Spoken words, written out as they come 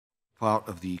part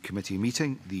of the committee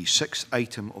meeting. The sixth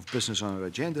item of business on our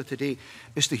agenda today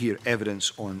is to hear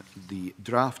evidence on the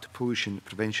draft Pollution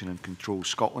Prevention and Control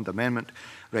Scotland Amendment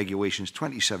Regulations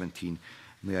 2017.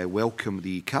 May I welcome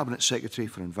the Cabinet Secretary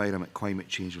for Environment, Climate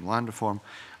Change and Land Reform,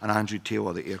 and Andrew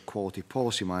Taylor, the Air Quality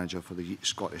Policy Manager for the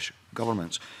Scottish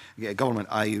Government.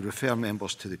 I refer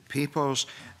members to the papers,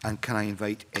 and can I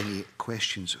invite any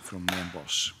questions from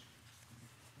members?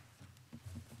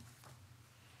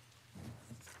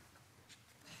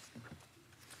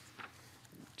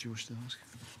 Do you wish to ask?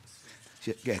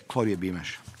 Yeah, Claudia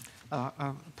Beamish.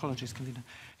 Apologies, Convener.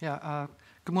 Yeah,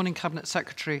 good morning, Cabinet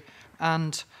Secretary.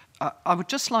 And I would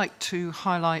just like to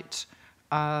highlight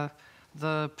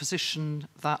the position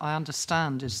that I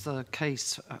understand is the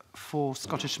case for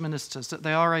Scottish ministers, that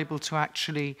they are able to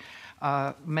actually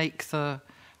make the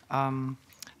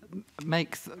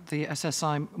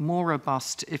SSI more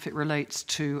robust if it relates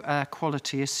to air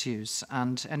quality issues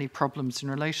and any problems in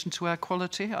relation to air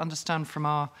quality. I understand from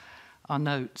our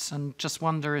notes, and just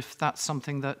wonder if that's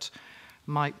something that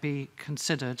might be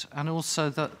considered, and also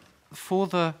that for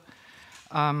those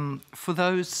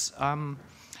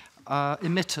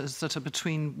emitters that are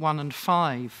between 1 and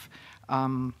 5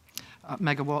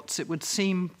 megawatts, it would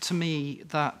seem to me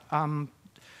that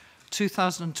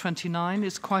 2029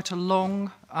 is quite a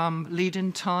long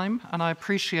lead-in time, and I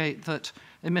appreciate that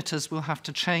emitters will have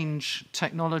to change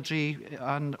technology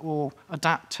or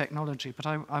adapt technology, but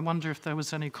I wonder if there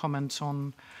was any comment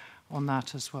on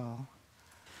that as well.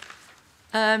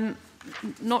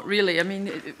 Not really. I mean,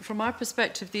 from our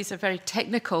perspective, these are very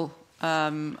technical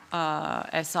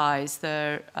SIs.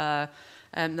 They're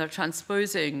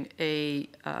transposing a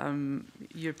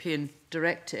European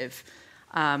directive,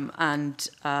 and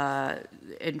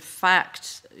in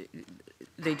fact,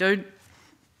 they don't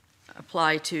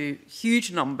apply to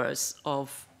huge numbers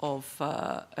of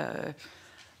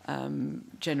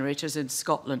generators in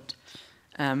Scotland.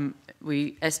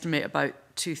 We estimate about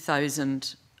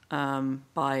 2,000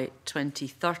 by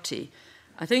 2030.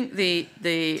 I think the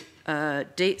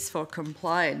dates for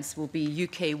compliance will be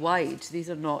UK-wide. These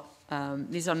are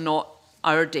not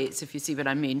our dates, if you see what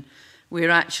I mean.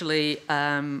 We're actually,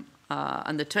 and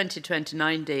the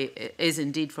 2029 date is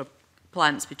indeed for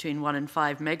plants between 1 and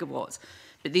 5 megawatts.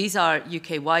 But these are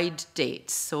UK-wide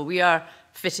dates, so we are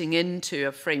fitting into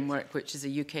a framework which is a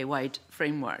UK-wide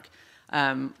framework.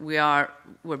 We're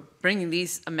bringing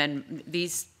this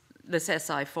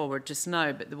SI forward just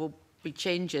now, but there will be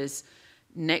changes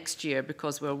next year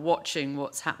because we're watching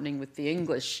what's happening with the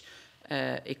English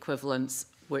equivalents,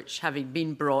 which, having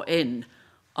been brought in,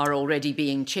 are already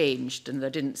being changed, and there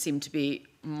didn't seem to be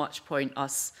much point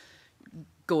us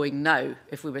going now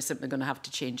if we were simply going to have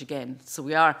to change again. So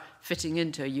we are fitting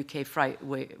into a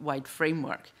UK-wide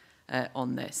framework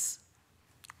on this.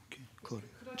 Okay, Claudia.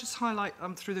 Could I just highlight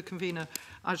through the convener,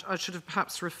 I should have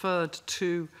perhaps referred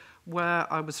to where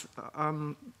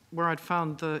I'd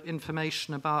found the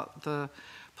information about the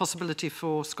possibility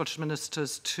for Scottish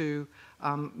ministers to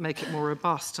make it more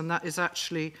robust, and that is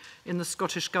actually in the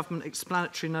Scottish Government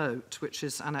explanatory note, which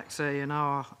is Annex A in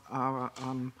our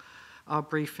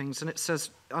briefings, and it says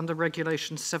under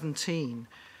Regulation 17,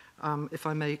 if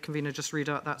I may, Convener, just read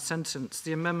out that sentence.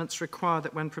 The amendments require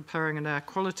that when preparing an air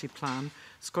quality plan,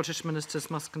 Scottish ministers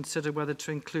must consider whether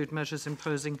to include measures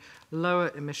imposing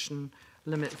lower emission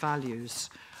limit values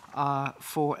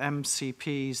for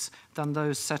MCPs than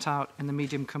those set out in the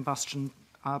Medium Combustion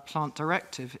Plant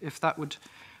Directive, if that would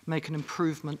make an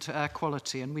improvement to air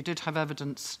quality. And we did have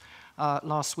evidence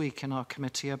last week in our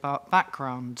committee about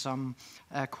background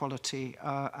air quality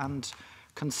and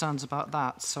concerns about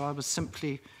that. So I was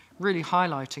simply really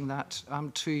highlighting that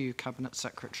to you, Cabinet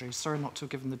Secretary. Sorry not to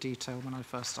have given the detail when I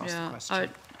first asked the question.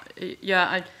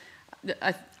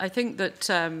 I think that,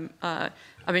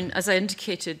 I mean, as I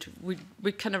indicated,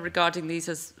 we're kind of regarding these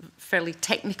as fairly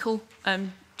technical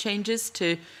changes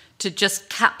to just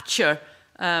capture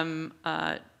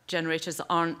generators that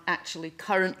aren't actually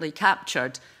currently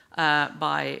captured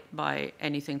by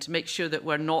anything, to make sure that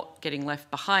we're not getting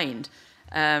left behind.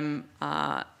 I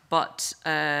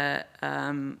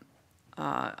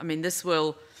mean, this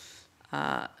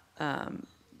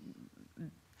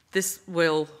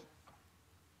will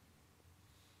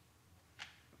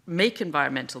make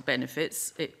environmental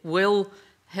benefits. It will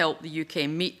help the UK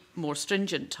meet more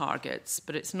stringent targets,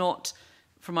 but it's not,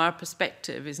 from our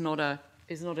perspective, is not a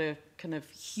kind of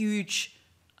huge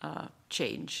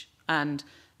change. And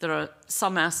there are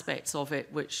some aspects of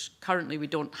it which currently we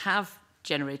don't have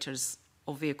generators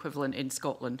of the equivalent in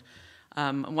Scotland.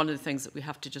 And one of the things that we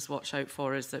have to just watch out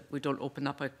for is that we don't open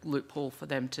up a loophole for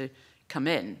them to come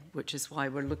in, which is why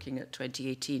we're looking at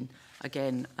 2018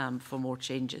 again for more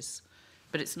changes.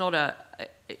 But it's not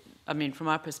I mean, from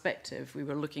our perspective, we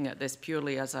were looking at this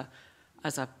purely as a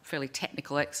fairly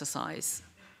technical exercise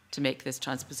to make this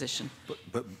transposition.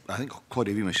 But I think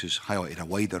Claudia Beamish has highlighted a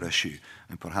wider issue,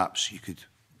 and perhaps you could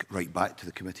write back to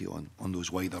the committee on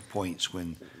those wider points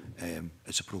when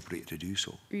it's appropriate to do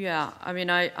so. Yeah, I mean,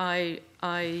 I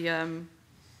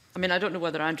mean, I don't know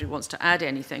whether Andrew wants to add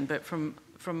anything, but from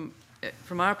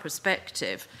our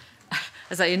perspective,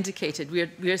 as I indicated,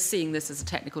 we are seeing this as a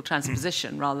technical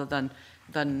transposition rather than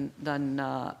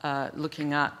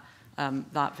looking at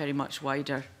that very much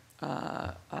wider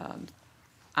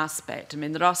aspect. I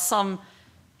mean, there are some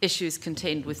issues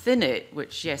contained within it,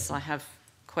 which, yes, I have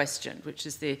questioned, which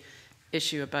is the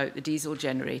issue about the diesel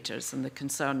generators and the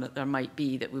concern that there might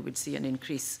be that we would see an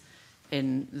increase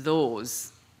in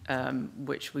those,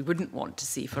 which we wouldn't want to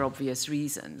see for obvious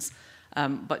reasons.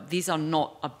 But these are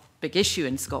not a big issue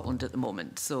in Scotland at the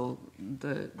moment. So,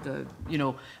 you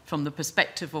know, from the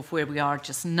perspective of where we are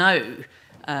just now,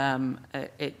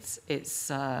 it's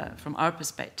from our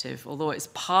perspective, although it's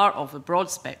part of a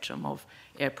broad spectrum of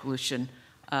air pollution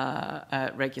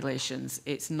regulations,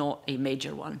 it's not a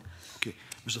major one. Okay,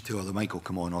 Mr. Taylor, the mic will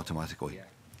come on automatically. Yeah.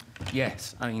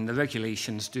 Yes, I mean the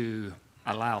regulations do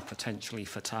allow potentially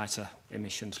for tighter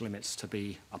emissions limits to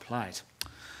be applied.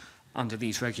 Under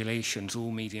these regulations,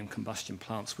 all medium combustion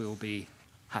plants will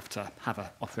have to have an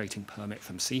operating permit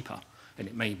from SEPA, and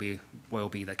it may well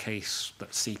be the case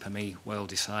that SEPA may well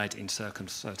decide in certain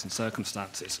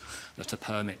circumstances that a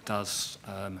permit does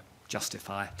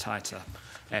justify tighter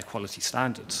air quality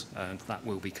standards, and that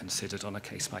will be considered on a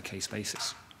case-by-case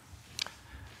basis.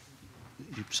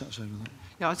 You satisfied with that?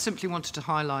 Yeah, I simply wanted to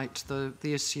highlight the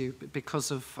issue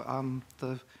because of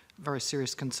the very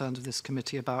serious concerns of this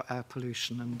committee about air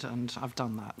pollution, and I've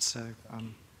done that. So,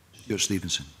 Stewart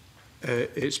Stevenson.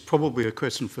 It's probably a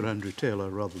question for Andrew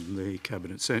Taylor rather than the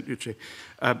Cabinet Secretary.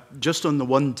 Just on the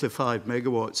 1 to 5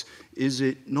 megawatts, is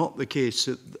it not the case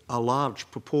that a large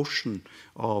proportion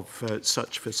of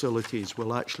such facilities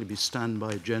will actually be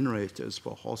standby generators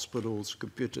for hospitals,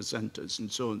 computer centres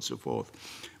and so on and so forth,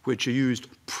 which are used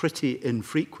pretty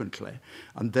infrequently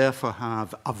and therefore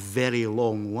have a very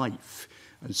long life?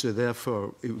 And so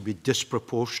therefore it would be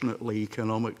disproportionately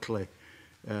economically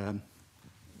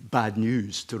bad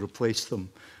news to replace them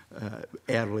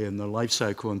early in their life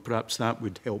cycle, and perhaps that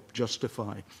would help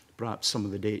justify perhaps some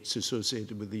of the dates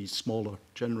associated with these smaller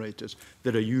generators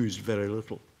that are used very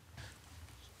little.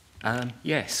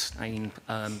 Yes, I mean,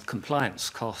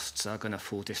 compliance costs are going to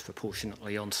fall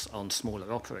disproportionately on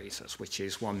smaller operators, which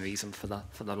is one reason for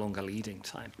the longer leading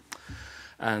time.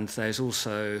 And there's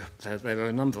also there are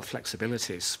a number of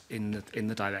flexibilities in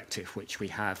the directive which we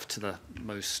have to the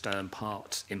most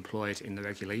part employed in the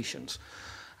regulations.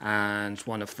 And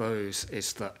one of those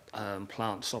is that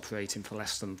plants operating for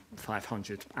less than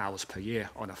 500 hours per year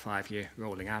on a 5-year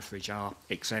rolling average are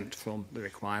exempt from the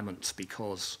requirements,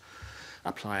 because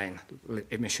applying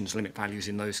emissions limit values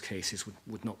in those cases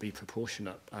would not be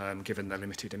proportionate, given the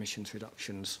limited emissions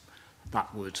reductions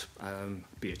that would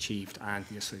be achieved and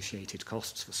the associated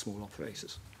costs for small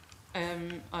operators.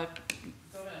 I've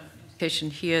got an indication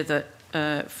here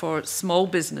that for small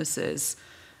businesses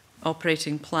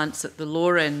operating plants at the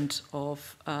lower end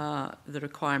of the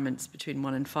requirements between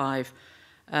 1 and 5,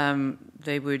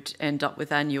 they would end up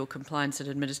with annual compliance and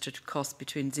administrative costs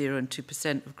between 0 and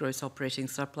 2% of gross operating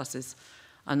surpluses,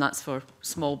 and that's for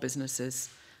small businesses.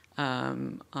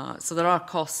 So there are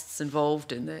costs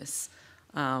involved in this.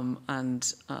 And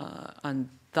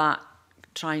that,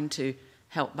 trying to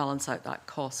help balance out that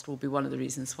cost, will be one of the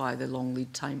reasons why the long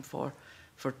lead time for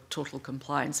total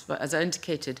compliance. But as I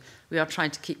indicated, we are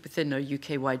trying to keep within our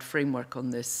UK-wide framework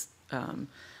on this, and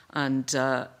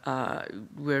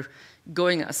we're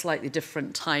going at a slightly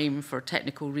different time for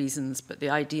technical reasons. But the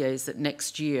idea is that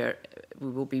next year it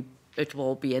will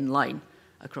all be in line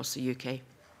across the UK.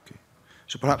 Okay.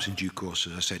 So perhaps in due course,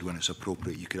 as I said, when it's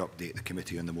appropriate, you could update the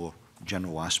committee on the more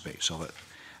general aspects of it.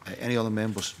 Any other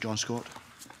members? John Scott?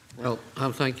 Well,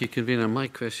 thank you, Convener. My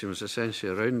question was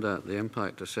essentially around that. The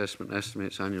impact assessment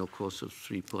estimates annual costs of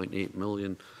 3.8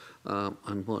 million.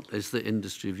 And what is the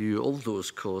industry view of those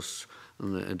costs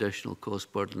and the additional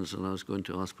cost burdens? And I was going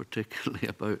to ask particularly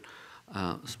about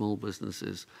small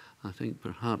businesses. I think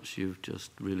perhaps you've just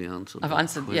really answered I've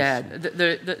answered, question. Yeah.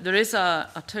 There is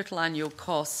a total annual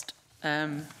cost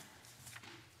in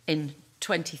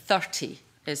 2030.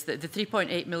 Is that the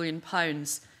 £3.8 million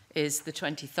is the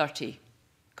 2030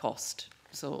 cost.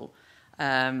 So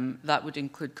that would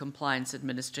include compliance,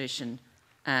 administration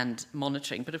and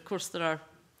monitoring. But of course there are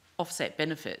offset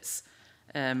benefits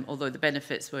although the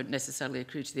benefits won't necessarily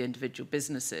accrue to the individual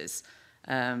businesses.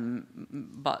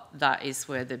 But that is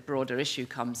where the broader issue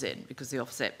comes in, because the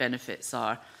offset benefits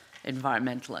are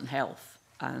environmental and health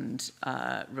and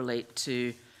relate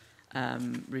to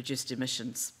reduced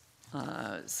emissions.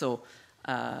 But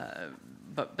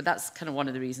that's kind of one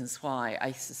of the reasons why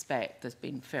I suspect there's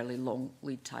been fairly long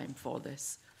lead time for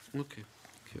this. Okay.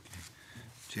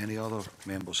 Do any other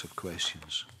members have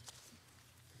questions?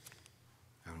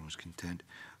 Everyone's content.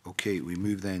 Okay, we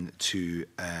move then to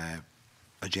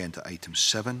agenda item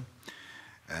 7,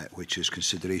 which is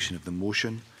consideration of the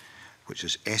motion, which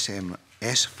is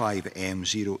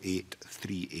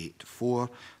S5M08384,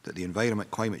 that the Environment,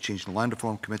 Climate Change and Land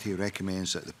Reform Committee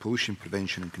recommends that the Pollution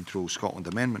Prevention and Control Scotland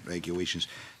Amendment Regulations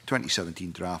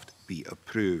 2017 draft be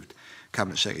approved.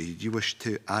 Cabinet Secretary, do you wish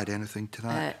to add anything to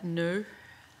that? No.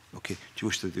 Okay. Do you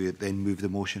wish to then move the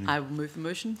motion? I will move the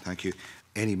motion. Thank you.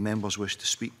 Any members wish to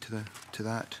speak to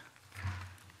that?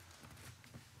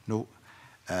 No.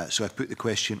 So I've put the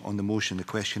question on the motion. The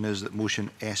question is that motion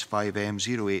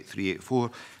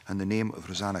S5M08384 and the name of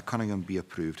Roseanna Cunningham be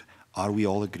approved. Are we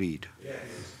all agreed? Yes.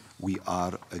 We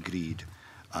are agreed.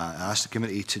 I ask the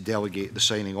committee to delegate the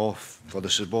signing off for the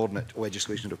subordinate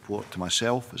legislation report to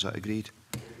myself. Is that agreed?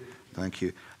 Thank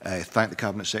you. Thank the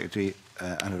Cabinet Secretary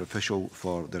and her official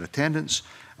for their attendance,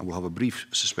 and we'll have a brief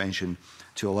suspension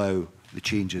to allow the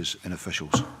changes in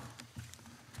officials.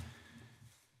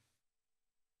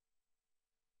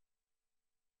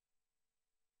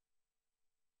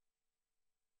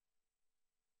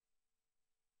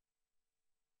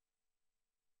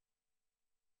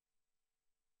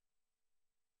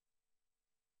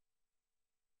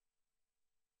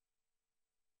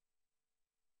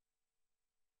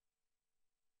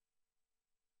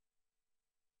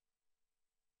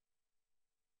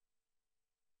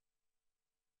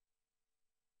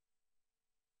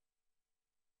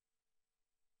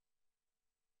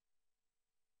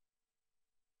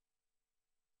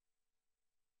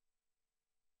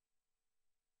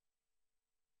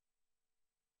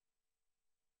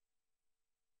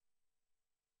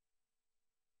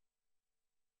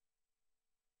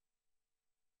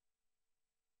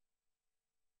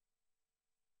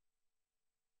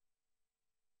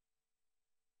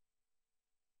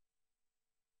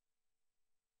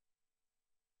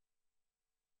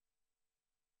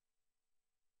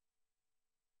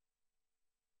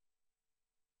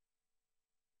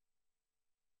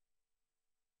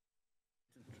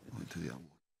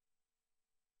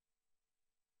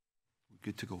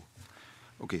 Good to go.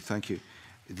 Okay, thank you.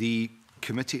 The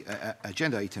committee,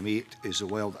 agenda item 8 is the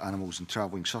Wild Animals and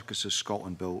Travelling Circuses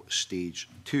Scotland Bill Stage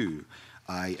 2.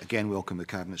 I again welcome the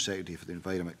Cabinet Secretary for the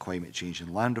Environment, Climate Change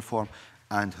and Land Reform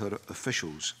and her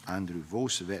officials, Andrew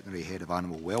Vos, the Veterinary Head of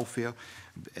Animal Welfare,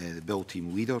 the Bill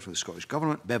Team Leader for the Scottish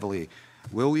Government, Beverley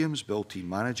Williams, Bill Team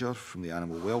Manager from the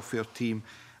Animal Welfare Team,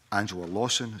 Angela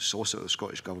Lawson, Solicitor of the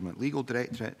Scottish Government Legal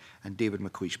Directorate, and David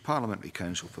McLeish, Parliamentary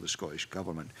Counsel for the Scottish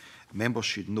Government. Members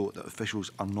should note that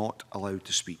officials are not allowed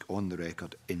to speak on the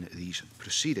record in these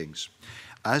proceedings.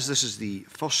 As this is the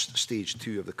first stage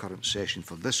 2 of the current session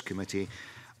for this committee,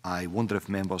 I wonder if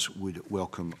members would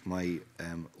welcome my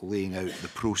laying out the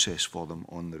process for them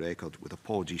on the record, with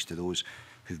apologies to those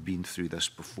who've been through this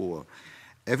before.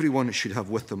 Everyone should have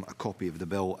with them a copy of the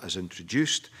bill as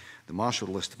introduced, the marshal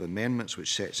list of amendments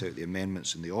which sets out the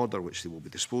amendments in the order which they will be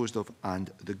disposed of,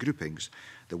 and the groupings.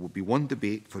 There will be one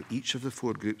debate for each of the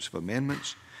 4 groups of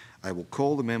amendments. I will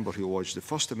call the member who lodged the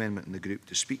first amendment in the group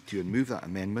to speak to and move that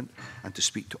amendment, and to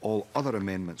speak to all other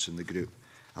amendments in the group.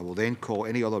 I will then call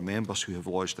any other members who have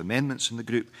lodged amendments in the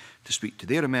group to speak to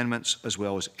their amendments, as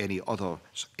well as any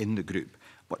others in the group,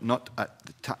 but not at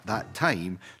that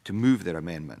time to move their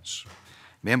amendments.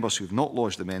 Members who have not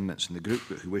lodged amendments in the group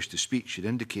but who wish to speak should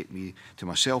indicate to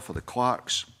myself or the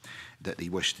clerks that they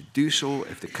wish to do so.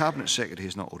 If the Cabinet Secretary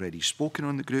has not already spoken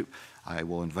on the group, I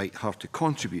will invite her to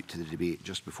contribute to the debate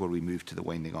just before we move to the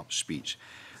winding up speech.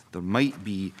 There might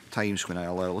be times when I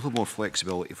allow a little more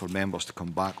flexibility for members to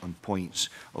come back on points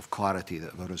of clarity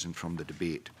that have arisen from the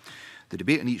debate. The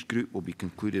debate in each group will be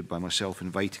concluded by myself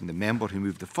inviting the member who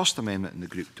moved the first amendment in the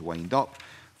group to wind up.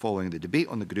 Following the debate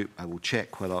on the group, I will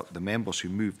check whether the member who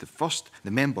moved the first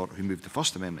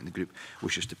amendment in the group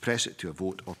wishes to press it to a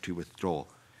vote or to withdraw.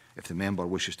 If the member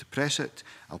wishes to press it,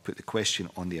 I'll put the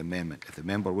question on the amendment. If the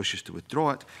member wishes to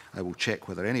withdraw it, I will check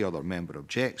whether any other member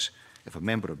objects. If a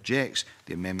member objects,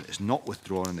 the amendment is not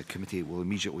withdrawn and the committee will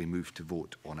immediately move to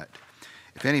vote on it.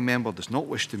 If any member does not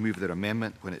wish to move their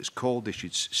amendment, when it is called, they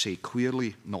should say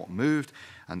clearly, not moved,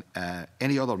 and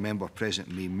any other member present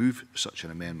may move such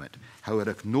an amendment.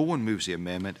 However, if no one moves the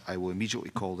amendment, I will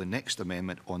immediately call the next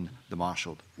amendment on the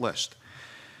marshalled list.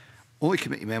 Only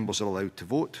committee members are allowed to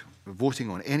vote. Voting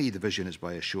on any division is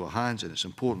by a show of hands, and it's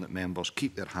important that members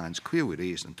keep their hands clearly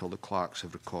raised until the clerks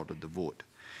have recorded the vote.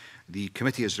 The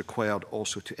committee is required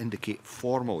also to indicate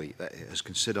formally that it has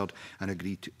considered and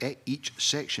agreed to each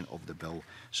section of the bill,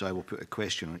 so I will put a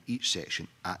question on each section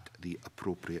at the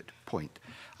appropriate point.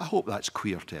 I hope that's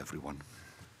clear to everyone.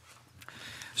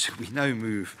 So we now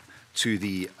move to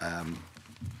the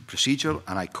procedure,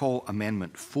 and I call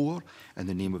Amendment 4 in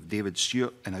the name of David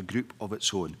Stewart in a group of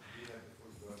its own.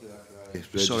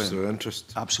 Register of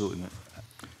interest. Absolutely.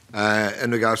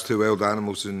 In regards to wild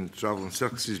animals and travelling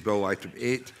circuses, Bill item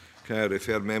 8, can I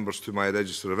refer members to my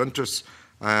register of interests?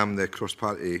 I am the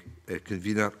cross-party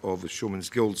convener of the Showman's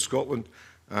Guild Scotland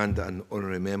and an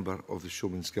honorary member of the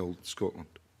Showman's Guild Scotland.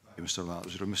 Mr. Lat, it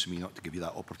was remiss of me not to give you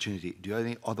that opportunity. Do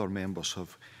any other members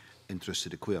have interest to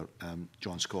declare?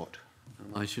 John Scott.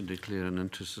 I should declare an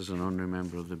interest as an honorary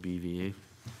member of the BVA.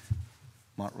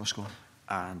 Mark Ruskell.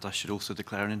 And I should also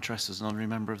declare an interest as an honorary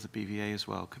member of the BVA as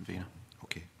well, convener.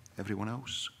 Okay. Everyone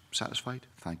else satisfied?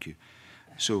 Thank you.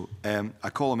 So I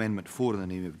call Amendment 4 in the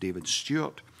name of David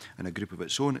Stewart and a group of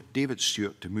its own. David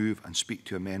Stewart to move and speak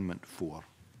to Amendment 4.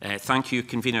 Thank you,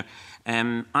 Convener.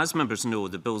 As members know,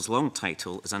 the Bill's long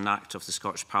title is an Act of the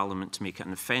Scottish Parliament to make it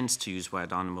an offence to use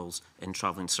wild animals in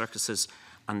travelling circuses,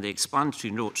 and the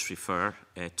explanatory notes refer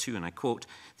to, and I quote,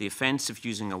 the offence of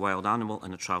using a wild animal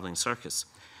in a travelling circus.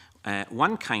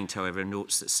 One kind, however,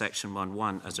 notes that Section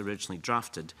 1.1, as originally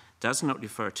drafted, does not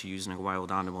refer to using a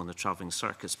wild animal in a travelling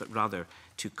circus, but rather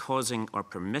to causing or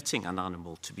permitting an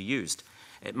animal to be used.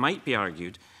 It might be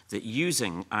argued that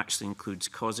using actually includes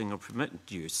causing or permitting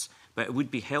use, but it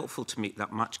would be helpful to make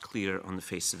that much clearer on the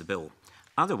face of the bill.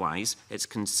 Otherwise, it's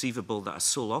conceivable that a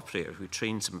sole operator who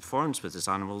trains and performs with his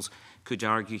animals could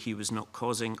argue he was not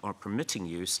causing or permitting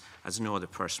use as no other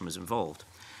person was involved.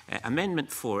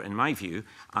 Amendment 4, in my view,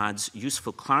 adds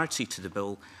useful clarity to the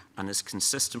bill and is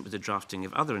consistent with the drafting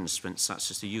of other instruments, such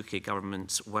as the UK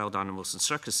Government's Wild Animals and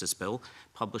Circuses Bill,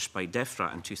 published by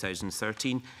DEFRA in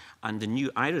 2013, and the new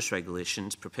Irish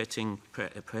regulations prohibiting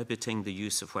the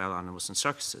use of wild animals in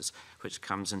circuses, which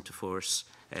comes into force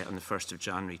on the 1st of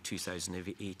January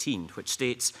 2018, which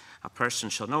states a person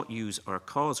shall not use or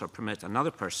cause or permit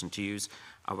another person to use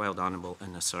a wild animal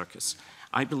in a circus.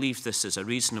 I believe this is a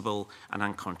reasonable and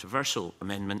uncontroversial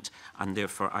amendment, and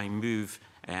therefore I move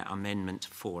Amendment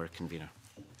 4, Convener.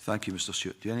 Thank you, Mr.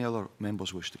 Stewart. Do any other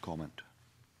members wish to comment?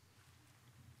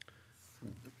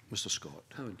 Mr. Scott.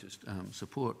 I would just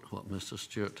support what Mr.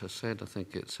 Stewart has said. I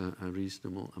think it's a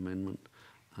reasonable amendment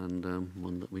and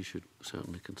one that we should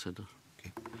certainly consider.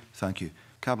 Okay. Thank you.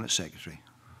 Cabinet Secretary.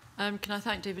 Can I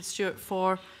thank David Stewart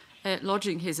for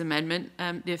lodging his amendment,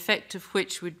 the effect of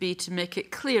which would be to make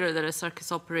it clearer that a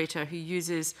circus operator who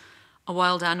uses a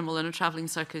wild animal in a travelling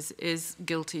circus is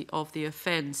guilty of the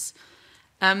offence.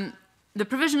 The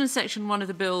provision in Section 1 of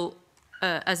the bill,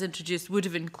 as introduced, would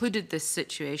have included this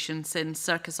situation, since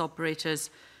circus operators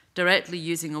directly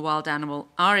using a wild animal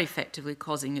are effectively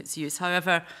causing its use.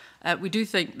 However, we do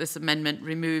think this amendment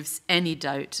removes any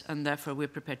doubt, and therefore we're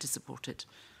prepared to support it.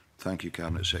 Thank you,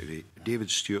 Cabinet Secretary.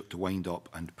 David Stewart to wind up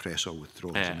and press or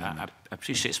withdraw his amendment. I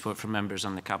appreciate support from members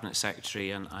and the Cabinet Secretary,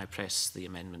 and I press the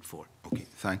Amendment 4. Okay,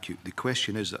 thank you. The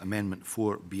question is that Amendment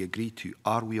 4 be agreed to.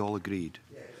 Are we all agreed?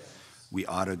 Yes. We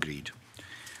are agreed.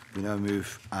 We now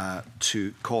move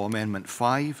to call Amendment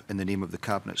 5 in the name of the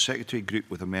Cabinet Secretary,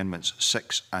 group with Amendments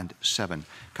 6 and 7.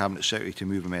 Cabinet Secretary to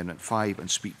move Amendment 5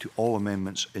 and speak to all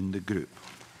amendments in the group.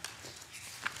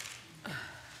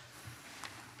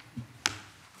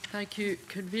 Thank you,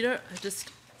 Convener. I just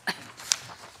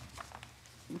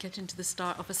get into the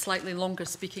start of a slightly longer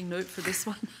speaking note for this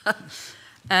one.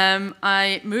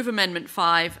 I move Amendment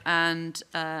 5 and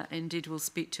indeed will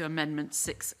speak to Amendments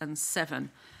 6 and 7.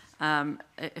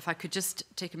 If I could just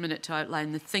take a minute to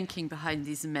outline the thinking behind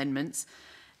these amendments.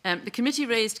 The committee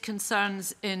raised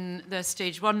concerns in their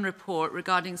Stage 1 report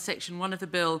regarding Section 1 of the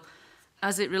bill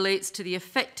as it relates to the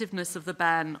effectiveness of the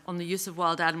ban on the use of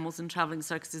wild animals in travelling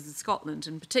circuses in Scotland.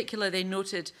 In particular, they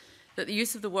noted that the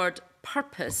use of the word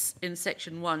purpose in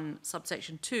Section 1,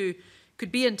 subsection 2,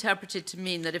 could be interpreted to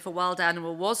mean that if a wild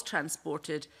animal was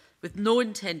transported with no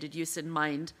intended use in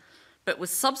mind, but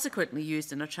was subsequently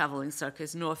used in a travelling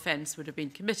circus, no offence would have been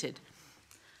committed.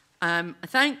 I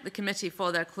thank the committee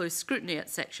for their close scrutiny at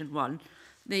Section 1,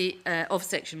 of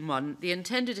Section 1. The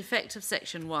intended effect of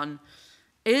Section 1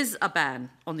 is a ban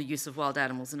on the use of wild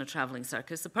animals in a travelling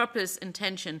circus. The purpose,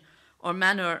 intention, or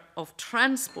manner of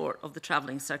transport of the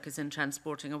travelling circus in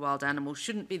transporting a wild animal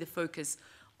shouldn't be the focus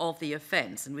of the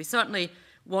offence. And we certainly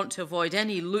want to avoid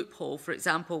any loophole, for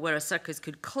example, where a circus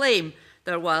could claim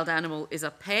their wild animal is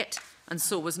a pet and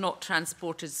so was not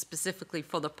transported specifically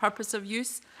for the purpose of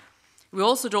use. We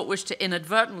also don't wish to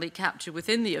inadvertently capture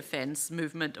within the offence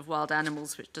movement of wild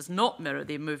animals which does not mirror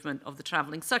the movement of the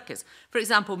travelling circus. For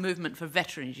example, movement for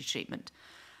veterinary treatment.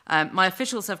 My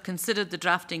officials have considered the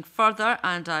drafting further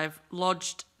and I've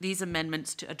lodged these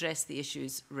amendments to address the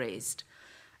issues raised.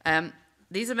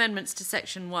 These amendments to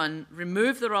Section 1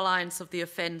 remove the reliance of the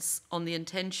offence on the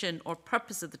intention or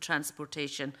purpose of the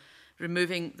transportation,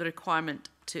 removing the requirement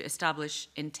to establish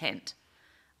intent.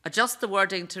 Adjust the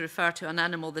wording to refer to an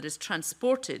animal that is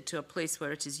transported to a place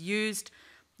where it is used,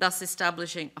 thus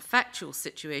establishing a factual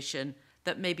situation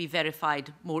that may be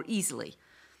verified more easily.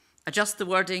 Adjust the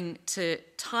wording to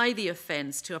tie the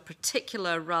offence to a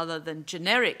particular rather than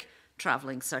generic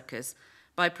travelling circus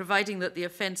by providing that the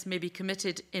offence may be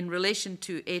committed in relation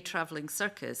to a travelling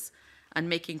circus and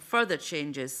making further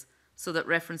changes so that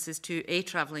references to a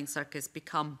travelling circus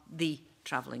become the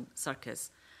travelling circus.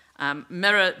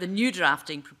 Mirror the new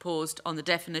drafting proposed on the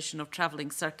definition of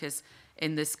travelling circus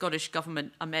in the Scottish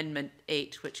Government Amendment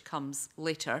 8, which comes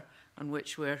later and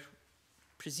which we're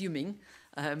presuming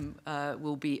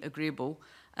will be agreeable,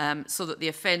 so that the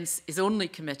offence is only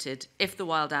committed if the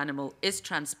wild animal is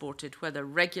transported, whether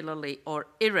regularly or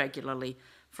irregularly,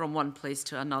 from one place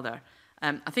to another.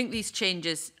 I think these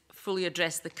changes fully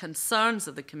address the concerns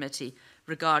of the committee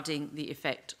regarding the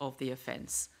effect of the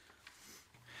offence.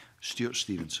 Stewart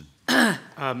Stevenson.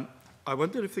 I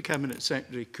wonder if the Cabinet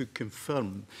Secretary could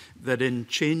confirm that in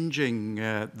changing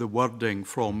the wording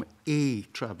from a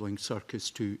travelling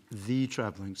circus to the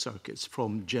travelling circus,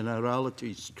 from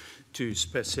generalities to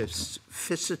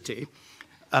specificity,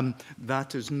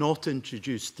 that has not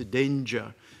introduced the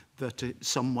danger that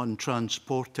someone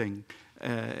transporting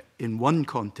in one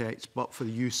context but for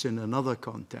use in another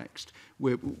context.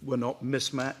 We're not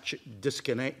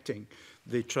disconnecting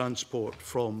the transport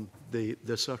from the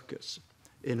circus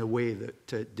in a way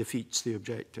that defeats the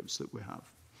objectives that we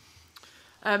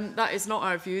have. That is not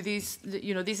our view.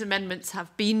 These amendments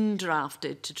have been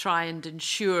drafted to try and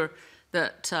ensure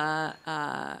that,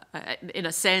 in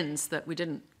a sense, that we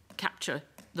didn't capture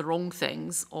the wrong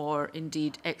things or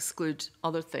indeed exclude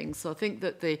other things. So I think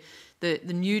that the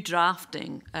new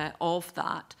drafting of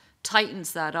that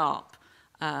tightens that up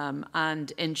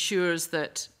and ensures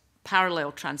that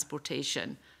parallel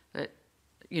transportation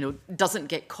doesn't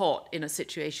get caught in a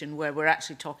situation where we're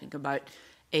actually talking about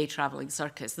a travelling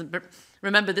circus. But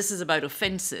remember, this is about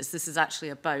offences. This is actually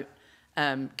about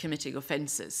committing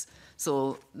offences.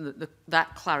 So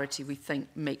that clarity, we think,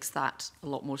 makes that a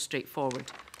lot more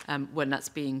straightforward when that's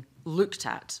being looked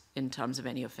at in terms of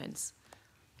any offence.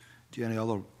 Do any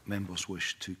other members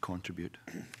wish to contribute?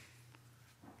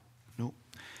 No.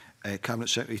 Cabinet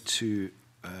Secretary, to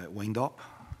wind up.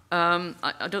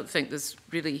 I don't think there's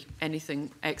really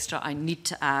anything extra I need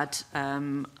to add,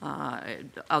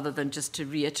 other than just to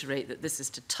reiterate that this is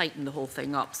to tighten the whole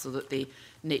thing up so that the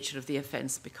nature of the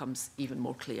offence becomes even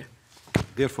more clear.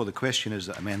 Therefore, the question is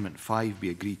that Amendment 5 be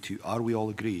agreed to. Are we all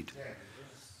agreed? Yes.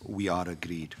 We are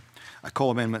agreed. I call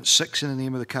Amendment 6 in the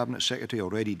name of the Cabinet Secretary,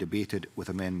 already debated with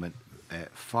Amendment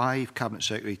 5. Cabinet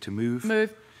Secretary, to move.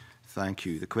 Move. Thank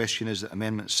you. The question is that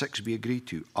Amendment 6 be agreed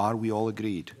to. Are we all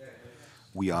agreed? Yes.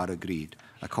 We are agreed.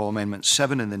 I call Amendment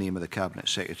 7 in the name of the Cabinet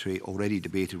Secretary, already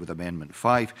debated with Amendment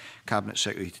 5. Cabinet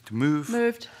Secretary, to move.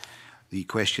 Moved. The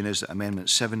question is that Amendment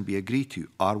 7 be agreed to.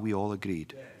 Are we all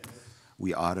agreed? Yes.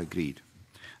 We are agreed.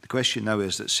 The question now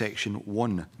is that Section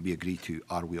 1 be agreed to.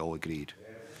 Are we all agreed?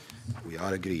 Yes. We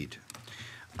are agreed.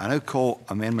 I now call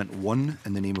Amendment 1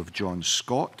 in the name of John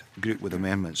Scott, grouped with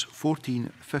Amendments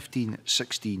 14, 15,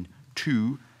 16,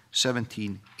 2,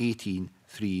 17, 18,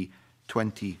 3,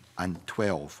 20 and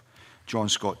 12. John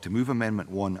Scott, to move Amendment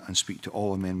 1 and speak to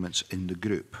all amendments in the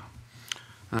group.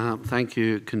 Thank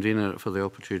you, Convener, for the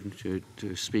opportunity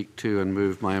to speak to and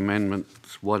move my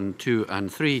amendments 1, 2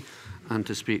 and 3 and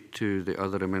to speak to the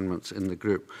other amendments in the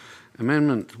group.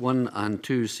 Amendment 1 and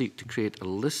 2 seek to create a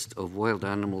list of wild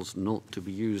animals not to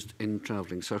be used in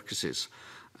travelling circuses.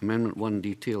 Amendment 1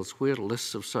 details where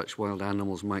lists of such wild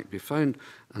animals might be found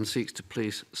and seeks to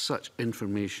place such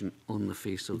information on the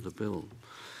face of the bill.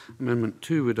 Amendment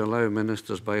 2 would allow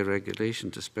ministers by regulation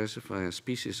to specify a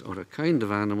species or a kind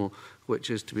of animal which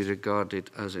is to be regarded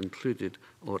as included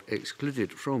or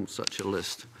excluded from such a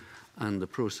list, and the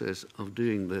process of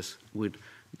doing this would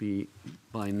be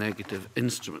by negative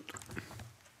instrument.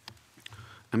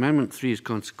 Amendment 3 is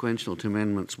consequential to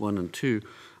Amendments 1 and 2,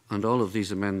 and all of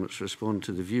these amendments respond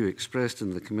to the view expressed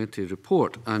in the committee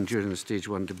report and during the Stage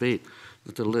 1 debate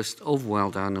that a list of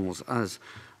wild animals as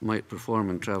might perform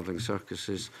in travelling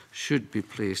circuses should be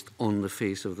placed on the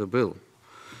face of the bill.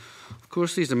 Of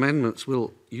course, these amendments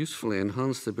will usefully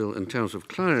enhance the bill in terms of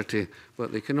clarity,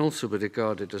 but they can also be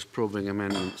regarded as probing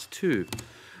amendments too.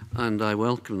 And I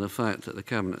welcome the fact that the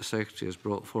Cabinet Secretary has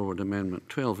brought forward Amendment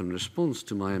 12 in response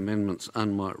to my amendments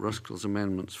and Mark Ruskell's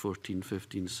amendments 14,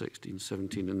 15, 16,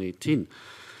 17 and 18.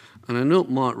 And I note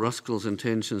Mark Ruskell's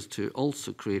intentions to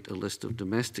also create a list of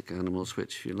domestic animals,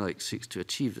 which, if you like, seeks to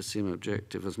achieve the same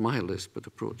objective as my list, but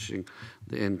approaching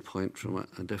the end point from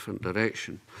a different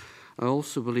direction. I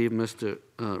also believe Mr.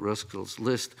 Ruskell's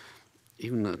list,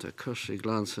 even at a cursory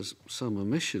glance, has some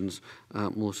omissions,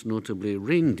 most notably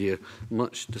reindeer,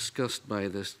 much discussed by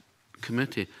this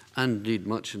committee and indeed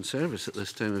much in service at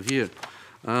this time of year.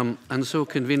 And so,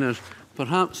 Convener,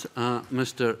 perhaps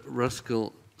Mr.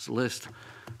 Ruskell's list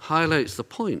highlights the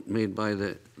point made by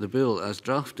the bill as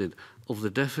drafted of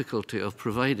the difficulty of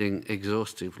providing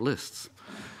exhaustive lists.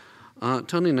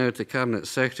 Turning now to Cabinet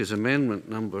Secretary's Amendment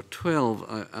number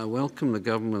 12, I welcome the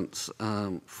Government's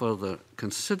further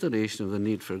consideration of the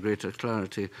need for greater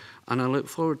clarity, and I look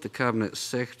forward to Cabinet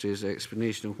Secretary's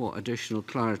explanation of what additional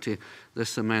clarity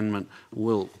this amendment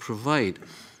will provide.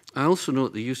 I also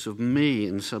note the use of may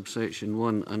in subsection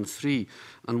 1 and 3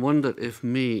 and wonder if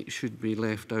may should be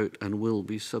left out and will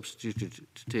be substituted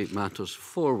to take matters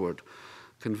forward.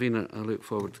 Convener, I look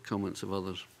forward to comments of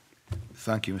others.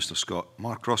 Thank you, Mr. Scott.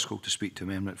 Mark Ruskell to speak to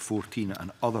Amendment 14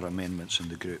 and other amendments in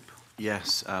the group.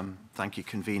 Yes, thank you,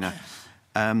 Convener.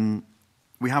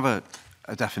 We have a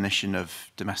definition of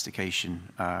domestication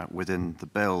within the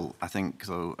bill. I think,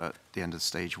 though, at the end of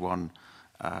Stage 1,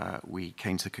 we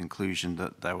came to the conclusion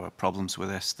that there were problems with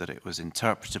this, that it was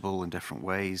interpretable in different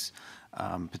ways,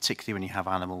 particularly when you have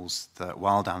animals,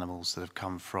 wild animals that have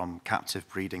come from captive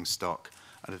breeding stock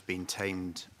and have been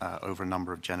tamed over a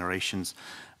number of generations.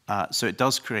 So it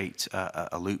does create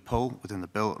a loophole within the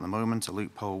bill at the moment, a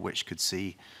loophole which could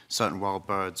see certain wild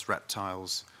birds,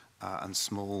 reptiles, and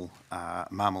small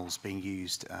mammals being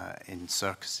used in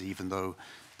circuses, even though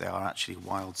they are actually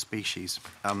wild species.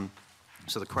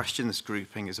 So the question, this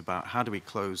grouping, is about how do we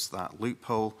close that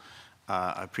loophole?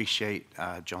 I appreciate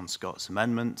John Scott's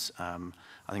amendment. I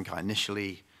think I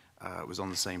initially was on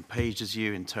the same page as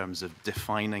you in terms of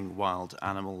defining wild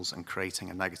animals and creating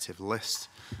a negative list.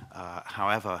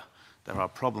 However, there are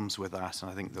problems with that, and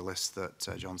I think the list that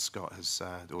John Scott has,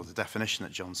 or the definition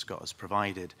that John Scott has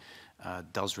provided,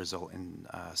 does result in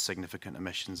significant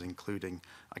omissions, including,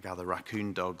 I gather,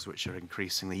 raccoon dogs, which are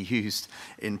increasingly used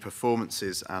in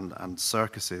performances and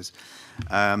circuses.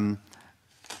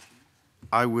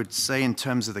 I would say, in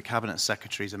terms of the Cabinet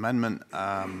Secretary's amendment,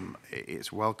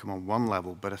 it's welcome on one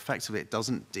level, but effectively it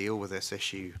doesn't deal with this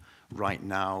issue right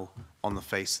now on the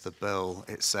face of the bill.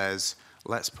 It says,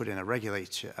 let's put in a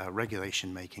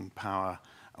regulation-making power,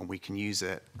 and we can use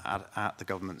it at the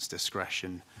government's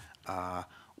discretion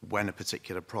when a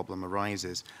particular problem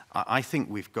arises. I think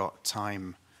we've got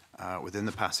time within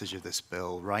the passage of this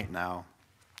bill right now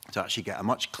to actually get a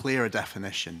much clearer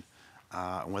definition,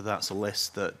 whether that's a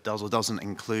list that does or doesn't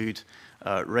include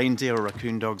reindeer or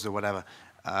raccoon dogs or whatever.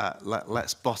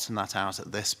 Let's bottom that out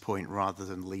at this point rather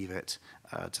than leave it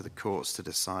to the courts to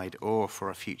decide, or for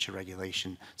a future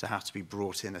regulation to have to be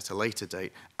brought in at a later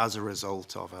date as a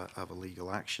result of a legal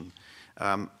action.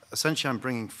 Essentially, I'm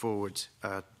bringing forward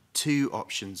two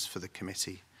options for the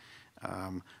committee,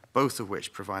 both of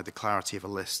which provide the clarity of a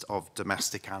list of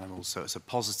domestic animals. So it's a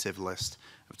positive list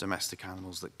of domestic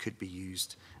animals that could be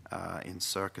used in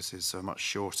circuses, so a much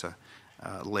shorter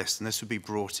list. And this would be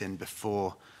brought in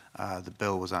before the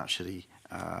bill was actually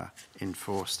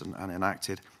enforced and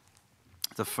enacted.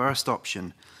 The first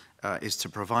option is to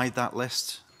provide that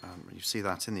list. You see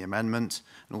that in the amendment,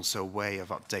 and also a way of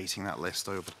updating that list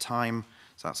over time.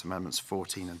 So that's Amendments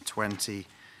 14 and 20.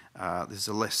 This is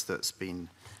a list that's been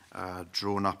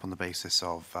drawn up on the basis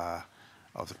of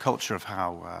the culture of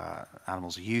how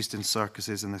animals are used in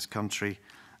circuses in this country,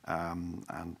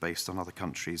 and based on other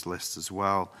countries' lists as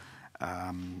well.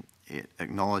 It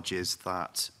acknowledges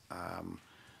that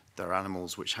there are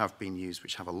animals which have been used,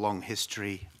 which have a long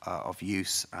history of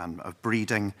use and of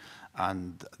breeding,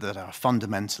 and that are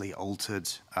fundamentally altered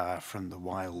from the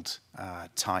wild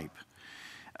type.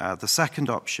 The second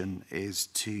option is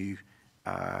to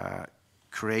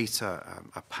create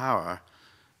a power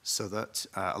so that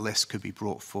a list could be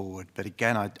brought forward. But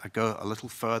again, I go a little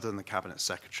further than the Cabinet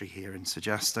Secretary here in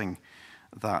suggesting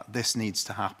that this needs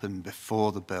to happen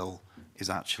before the bill is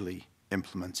actually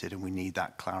implemented, and we need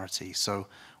that clarity. So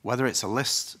whether it's a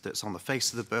list that's on the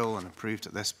face of the bill and approved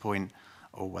at this point,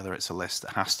 or whether it's a list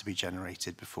that has to be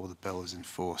generated before the bill is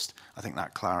enforced, I think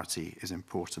that clarity is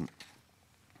important.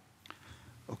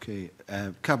 Okay,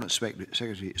 Cabinet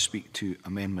Secretary, speak to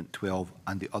Amendment 12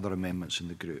 and the other amendments in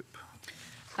the group.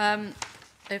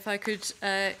 If I could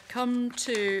come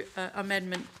to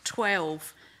Amendment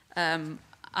 12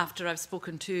 after I've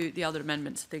spoken to the other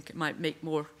amendments, I think it might make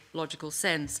more logical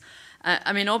sense.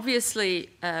 I mean, obviously,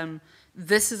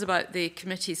 this is about the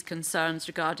committee's concerns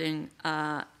regarding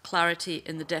clarity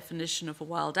in the definition of a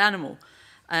wild animal.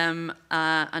 And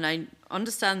I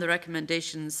understand the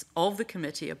recommendations of the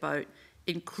committee about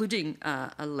including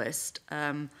a list.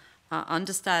 I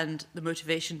understand the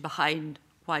motivation behind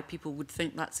why people would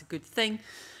think that's a good thing.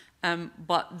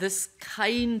 But this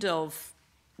kind of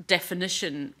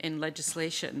definition in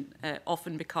legislation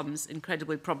often becomes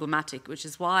incredibly problematic, which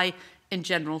is why, in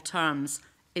general terms,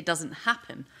 it doesn't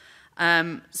happen.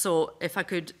 So if I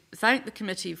could thank the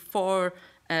committee for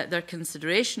their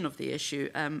consideration of the issue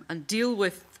and deal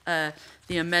with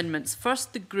the amendments.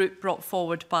 First, the group brought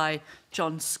forward by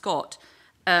John Scott.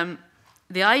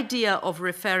 The idea of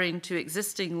referring to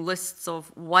existing lists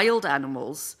of wild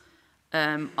animals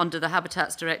under the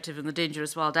Habitats Directive and the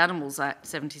Dangerous Wild Animals Act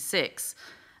 76,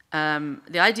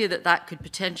 the idea that that could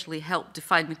potentially help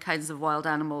define the kinds of wild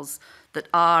animals that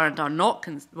are and are not,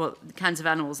 the kinds of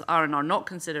animals are and are not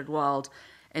considered wild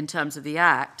in terms of the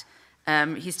Act.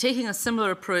 He's taking a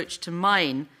similar approach to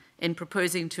mine in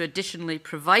proposing to additionally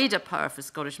provide a power for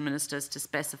Scottish ministers to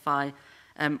specify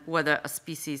whether a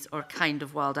species or kind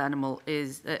of wild animal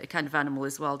is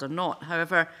wild or not.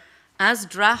 However, as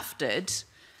drafted,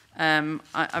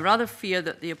 I rather fear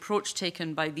that the approach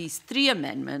taken by these three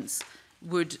amendments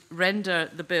would render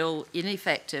the bill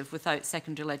ineffective without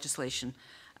secondary legislation,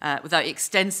 without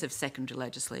extensive secondary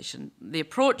legislation. The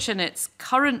approach in its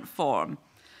current form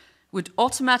would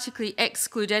automatically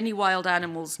exclude any wild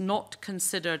animals not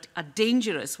considered a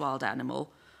dangerous wild animal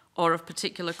or of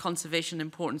particular conservation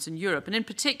importance in Europe. And in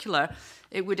particular,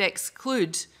 it would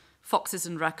exclude foxes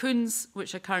and raccoons,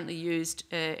 which are currently used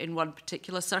in one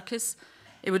particular circus.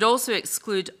 It would also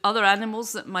exclude other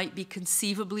animals that might be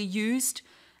conceivably used,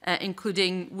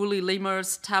 including woolly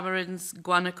lemurs, tamarins,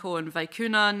 guanaco and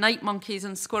vicuna, night monkeys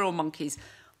and squirrel monkeys,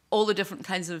 all the different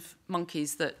kinds of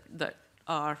monkeys that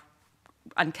are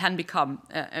and can become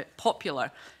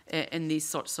popular in these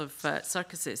sorts of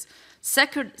circuses.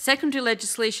 Secondary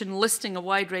legislation listing a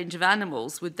wide range of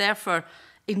animals would therefore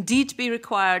indeed be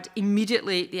required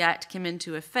immediately the Act came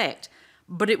into effect,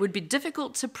 but it would be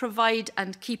difficult to provide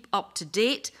and keep up to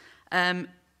date.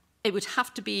 It would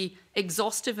have to be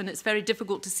exhaustive, and it's very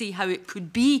difficult to see how it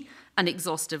could be an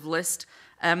exhaustive list,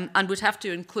 and would have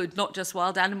to include not just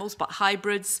wild animals, but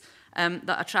hybrids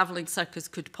that a travelling circus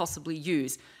could possibly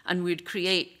use, and would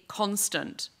create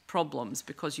constant problems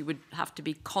because you would have to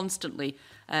be constantly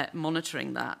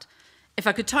monitoring that. If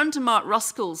I could turn to Mark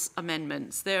Ruskell's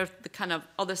amendments, they're the kind of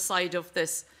other side of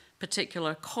this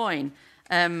particular coin,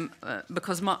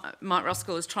 because Mark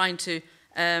Ruskell is trying to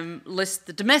list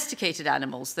the domesticated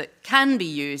animals that can be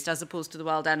used as opposed to the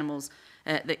wild animals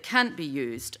that can't be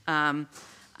used.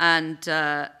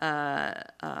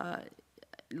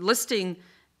 Listing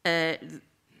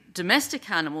domestic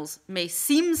animals may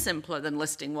seem simpler than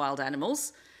listing wild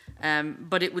animals,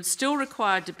 but it would still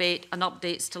require debate and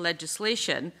updates to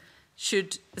legislation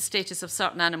should the status of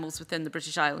certain animals within the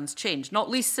British Islands change, not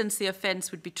least since the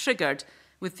offence would be triggered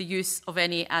with the use of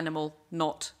any animal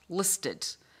not listed.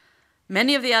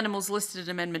 Many of the animals listed in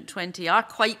Amendment 20 are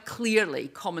quite clearly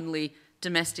commonly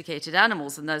domesticated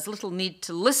animals, and there's little need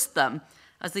to list them,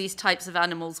 as these types of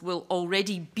animals will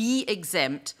already be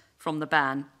exempt from the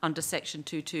ban under Section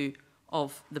 2.2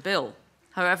 of the bill.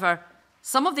 However,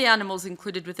 some of the animals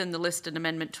included within the list in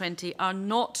Amendment 20 are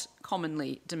not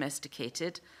commonly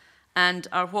domesticated and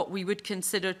are what we would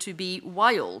consider to be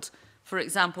wild. For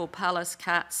example, Pallas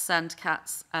cats, sand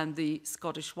cats, and the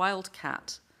Scottish wild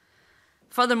cat.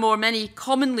 Furthermore, many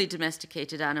commonly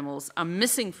domesticated animals are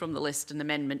missing from the list in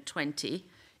Amendment 20,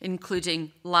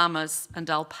 including llamas and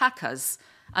alpacas,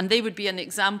 and they would be an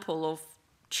example of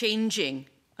changing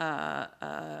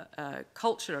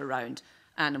culture around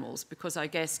animals, because I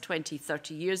guess 20,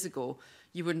 30 years ago,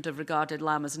 you wouldn't have regarded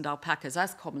llamas and alpacas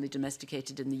as commonly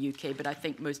domesticated in the UK, but I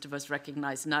think most of us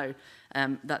recognise now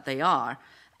that they are.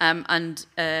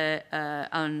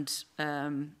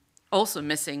 Also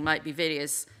missing might be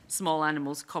various small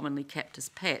animals commonly kept as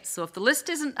pets. So if the list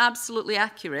isn't absolutely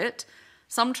accurate,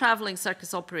 some travelling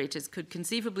circus operators could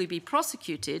conceivably be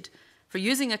prosecuted for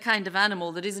using a kind of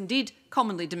animal that is indeed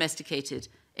commonly domesticated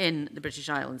in the British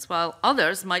Islands, while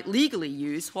others might legally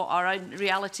use what are in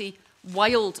reality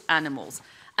wild animals.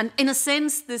 And in a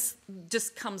sense, this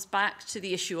just comes back to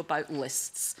the issue about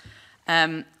lists.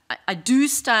 I do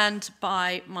stand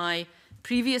by my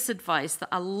previous advice that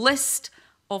a list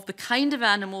of the kind of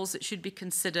animals that should be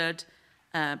considered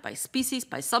by species,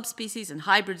 by subspecies and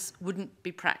hybrids wouldn't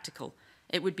be practical.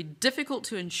 It would be difficult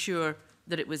to ensure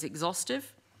that it was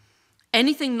exhaustive.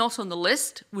 Anything not on the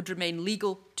list would remain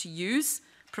legal to use,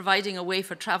 providing a way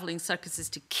for travelling circuses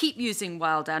to keep using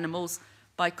wild animals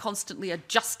by constantly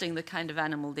adjusting the kind of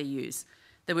animal they use.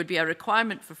 There would be a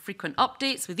requirement for frequent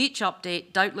updates, with each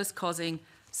update doubtless causing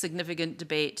significant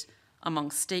debate among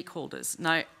stakeholders.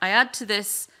 Now, I add to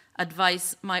this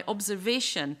advice my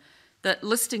observation that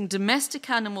listing domestic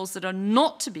animals that are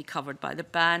not to be covered by the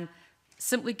ban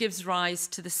simply gives rise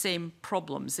to the same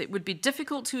problems. It would be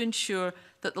difficult to ensure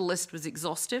that the list was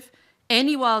exhaustive.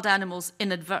 Any wild animals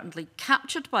inadvertently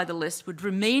captured by the list would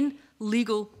remain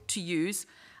legal to use,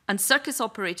 and circus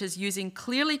operators using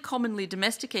clearly commonly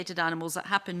domesticated animals that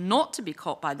happen not to be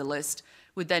caught by the list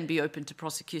would then be open to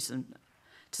prosecution.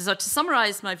 To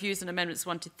summarise my views on Amendments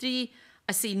 1 to 3,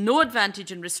 I see no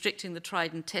advantage in restricting the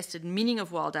tried and tested meaning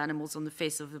of wild animals on the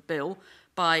face of the bill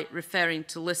by referring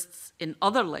to lists in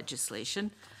other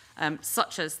legislation,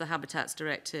 such as the Habitats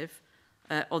Directive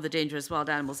or the Dangerous Wild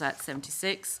Animals Act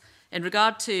 76. In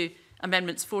regard to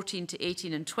Amendments 14 to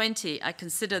 18 and 20, I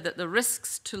consider that the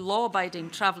risks to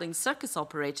law-abiding travelling circus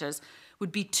operators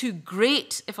would be too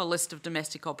great if a list of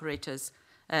domestic operators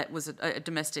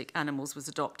domestic animals was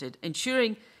adopted.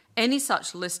 Ensuring any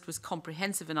such list was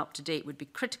comprehensive and up-to-date would be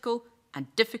critical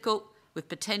and difficult, with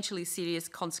potentially serious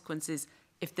consequences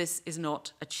if this is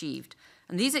not achieved.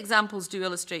 And these examples do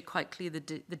illustrate quite clearly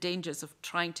the dangers of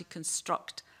trying to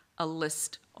construct a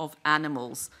list of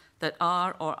animals that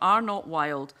are or are not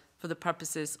wild for the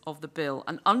purposes of the bill,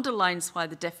 and underlines why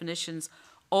the definitions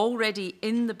already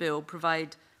in the bill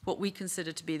provide what we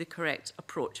consider to be the correct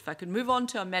approach. If I could move on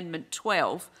to Amendment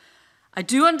 12, I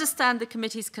do understand the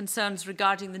committee's concerns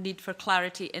regarding the need for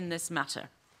clarity in this matter.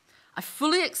 I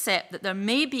fully accept that there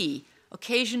may be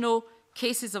occasional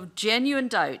cases of genuine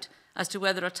doubt as to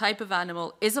whether a type of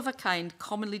animal is of a kind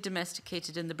commonly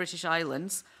domesticated in the British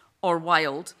Islands or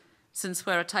wild, since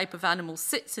where a type of animal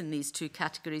sits in these two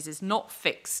categories is not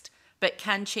fixed, but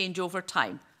can change over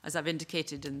time, as I've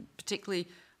indicated in particularly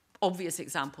obvious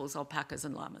examples, alpacas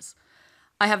and llamas.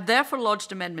 I have therefore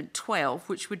lodged Amendment 12,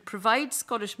 which would provide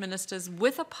Scottish ministers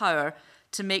with a power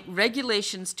to make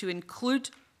regulations to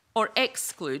include or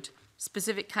exclude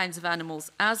specific kinds of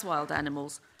animals as wild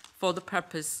animals for the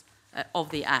purpose of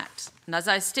the Act. And as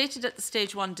I stated at the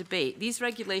Stage 1 debate, these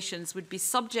regulations would be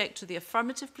subject to the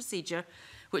affirmative procedure,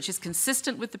 which is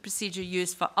consistent with the procedure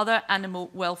used for other animal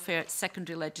welfare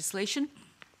secondary legislation,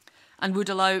 and would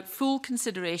allow full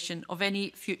consideration of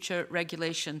any future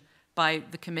regulation by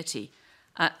the committee.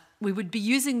 We would be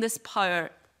using this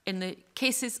power in the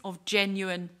cases of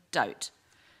genuine doubt.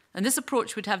 And this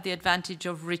approach would have the advantage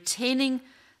of retaining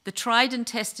the tried and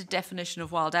tested definition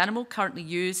of wild animal currently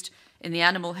used in the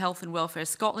Animal Health and Welfare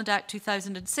Scotland Act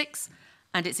 2006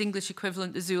 and its English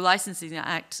equivalent, the Zoo Licensing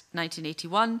Act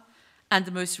 1981, and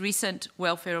the most recent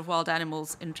Welfare of Wild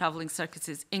Animals in Travelling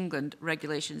Circuses England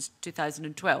Regulations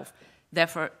 2012,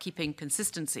 therefore keeping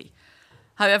consistency.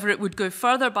 However, it would go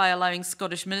further by allowing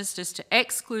Scottish ministers to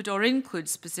exclude or include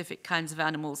specific kinds of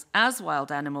animals as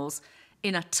wild animals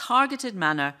in a targeted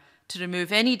manner to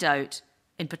remove any doubt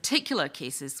in particular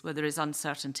cases where there is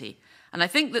uncertainty. And I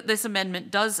think that this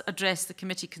amendment does address the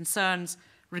committee concerns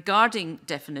regarding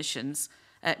definitions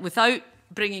without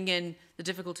bringing in the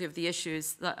difficulty of the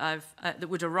issues that, that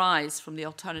would arise from the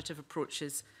alternative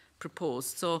approaches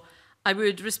proposed. So I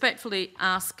would respectfully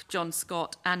ask John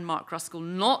Scott and Mark Ruskell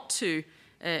not to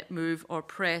move or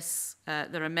press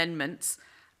their amendments,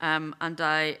 and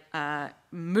I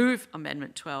move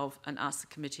Amendment 12 and ask the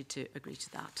committee to agree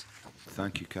to that.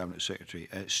 Thank you, Cabinet Secretary.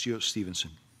 Stewart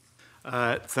Stevenson.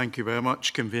 Thank you very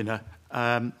much, Convener.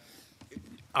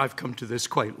 I've come to this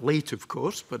quite late, of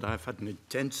course, but I've had an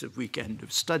intensive weekend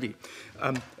of study.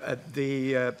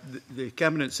 The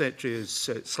Cabinet Secretary has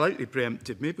slightly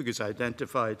preempted me because I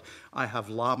identified I have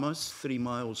llamas 3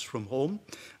 miles from home.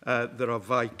 There are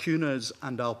vicunas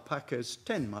and alpacas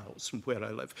 10 miles from where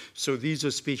I live. So these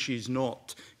are species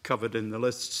not covered in the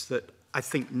lists that I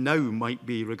think now might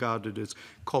be regarded as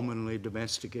commonly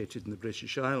domesticated in the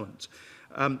British Islands.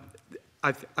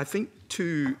 I think,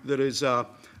 too, there is a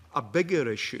bigger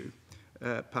issue,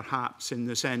 perhaps, in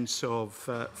the sense of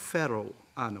feral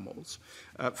animals.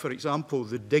 For example,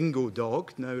 the dingo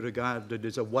dog, now regarded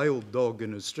as a wild dog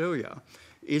in Australia,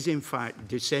 is in fact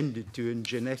descended to and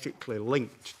genetically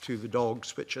linked to the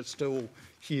dogs which are still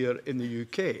here in the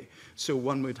UK. So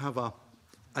one would have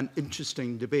an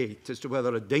interesting debate as to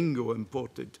whether a dingo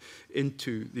imported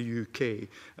into the UK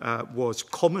was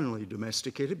commonly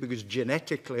domesticated, because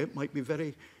genetically it might be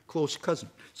very close cousin.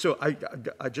 So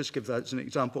I just give that as an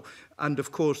example. And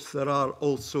of course, there are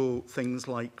also things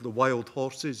like the wild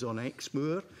horses on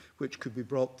Exmoor, which could be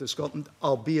brought to Scotland,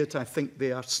 albeit I think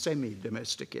they are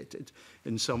semi-domesticated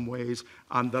in some ways.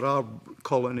 And there are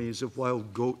colonies of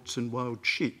wild goats and wild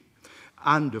sheep.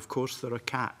 And of course, there are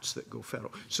cats that go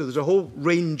feral. So there's a whole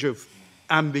range of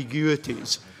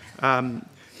ambiguities. Indeed,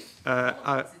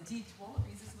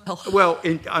 wallabies as well. Well,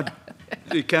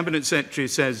 the Cabinet Secretary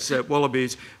says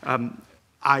wallabies.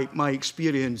 My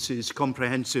experience is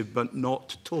comprehensive but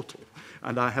not total,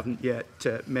 and I haven't yet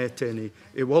met any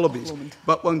wallabies.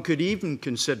 But one could even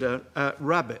consider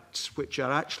rabbits, which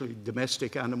are actually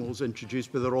domestic animals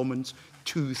introduced by the Romans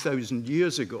 2,000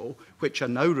 years ago, which are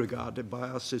now regarded by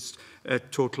us as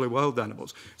totally wild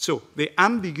animals. So the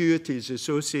ambiguities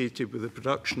associated with the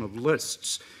production of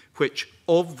lists, which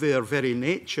of their very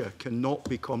nature cannot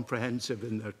be comprehensive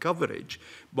in their coverage,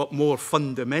 but more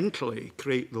fundamentally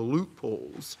create the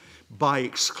loopholes by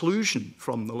exclusion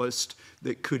from the list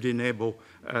that could enable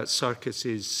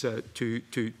circuses to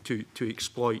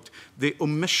exploit the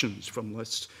omissions from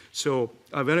lists. So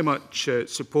I very much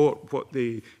support what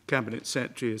the Cabinet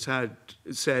Secretary has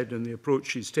said and the approach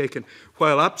she's taken,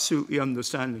 while absolutely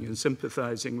understanding and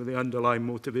sympathising with the underlying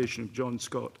motivation of John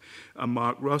Scott and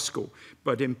Mark Ruskell.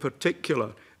 But in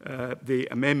particular, the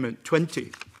Amendment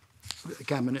 20 that the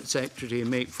Cabinet Secretary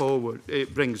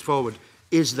brings forward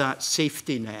is that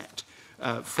safety net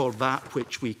for that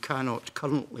which we cannot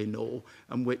currently know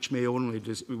and which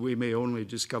we may only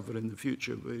discover in the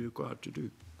future we're required to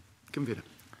do. Convener.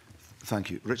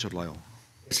 Thank you. Richard Lyle.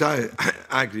 So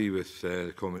I agree with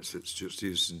the comments that Stewart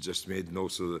Stevenson just made, and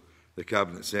also the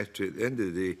Cabinet Secretary. At the end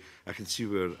of the day, I can see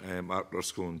where Mark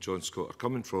Ruskell and John Scott are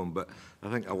coming from, but I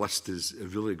think a list is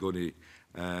really going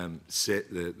to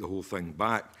set the whole thing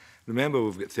back. Remember,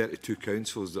 we've got 32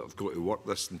 councils that have got to work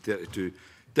this, and 32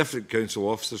 different council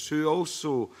officers who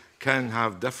also can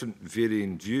have different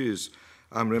varying views.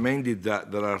 I'm reminded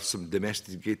that there are some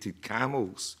domesticated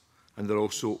camels, and there are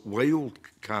also wild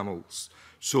camels.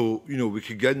 So, you know, we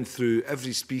could go in through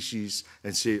every species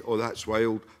and say, oh, that's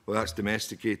wild, or that's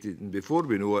domesticated. And before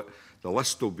we know it, the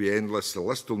list will be endless, the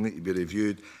list will need to be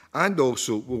reviewed. And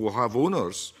also, we will have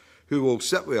owners who will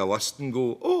sit with a list and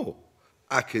go, oh,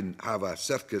 I can have a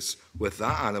circus with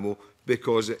that animal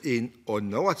because it ain't on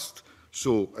the list.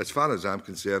 So, as far as I'm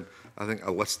concerned, I think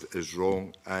a list is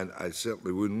wrong, and I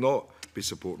certainly will not be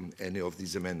supporting any of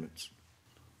these amendments.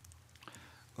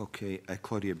 Okay,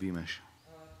 Claudia Beamish.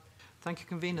 Thank you,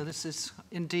 Convener. This is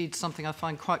indeed something I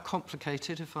find quite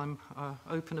complicated, if I'm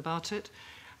open about it.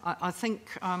 I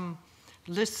think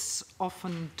lists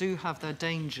often do have their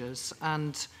dangers,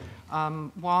 and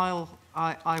while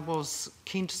I was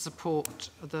keen to support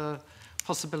the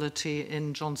possibility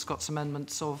in John Scott's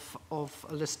amendments of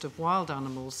a list of wild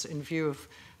animals in view of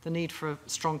the need for a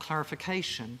strong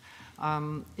clarification,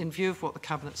 in view of what the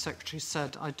Cabinet Secretary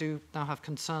said, I do now have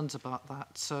concerns about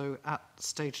that. So at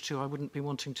stage 2, I wouldn't be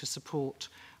wanting to support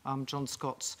John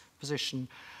Scott's position.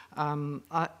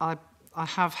 I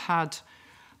have had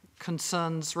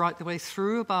concerns right the way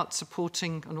through about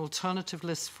supporting an alternative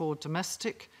list for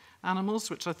domestic animals,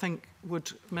 which I think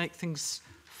would make things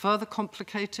further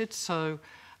complicated. So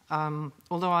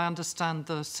although I understand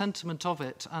the sentiment of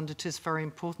it, and it is very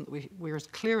important that we're as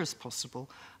clear as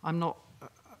possible, I'm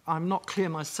not clear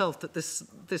myself that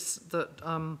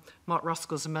Mark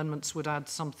Ruskell's amendments would add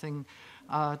something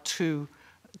to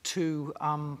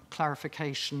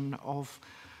clarification of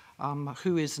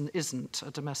who is and isn't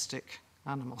a domestic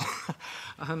animal.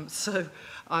 So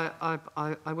I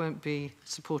won't be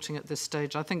supporting at this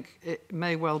stage. I think it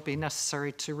may well be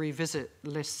necessary to revisit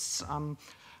lists,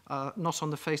 not on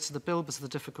the face of the bill because of the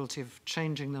difficulty of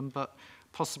changing them, but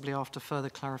possibly after further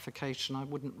clarification. I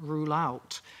wouldn't rule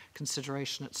out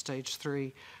consideration at stage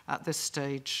 3. At this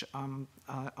stage,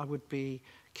 I would be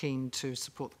keen to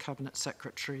support the Cabinet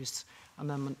Secretary's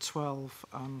Amendment 12,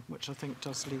 which I think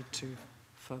does lead to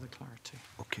further clarity.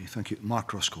 Okay, thank you.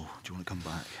 Mark Ruskell, do you want to come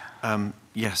back?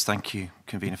 Yes, thank you,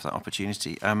 Convener, for that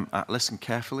opportunity. I listened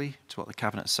carefully to what the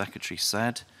Cabinet Secretary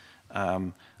said.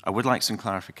 I would like some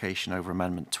clarification over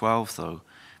Amendment 12, though,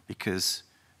 because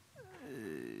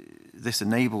this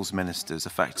enables ministers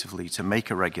effectively to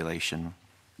make a regulation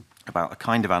about a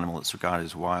kind of animal that's regarded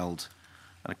as wild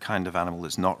and a kind of animal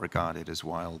that's not regarded as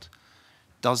wild,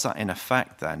 does that in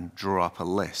effect then draw up a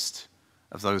list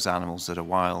of those animals that are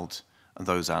wild and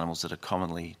those animals that are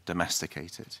commonly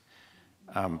domesticated?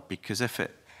 Because if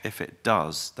it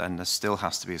does, then there still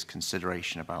has to be a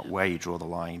consideration about where you draw the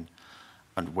line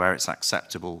and where it's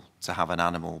acceptable to have an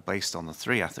animal based on the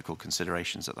 3 ethical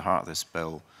considerations at the heart of this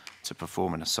bill to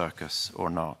perform in a circus or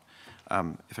not.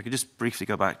 If I could just briefly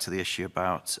go back to the issue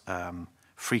about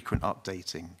frequent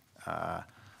updating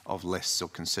of lists or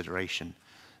consideration.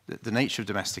 The nature of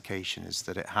domestication is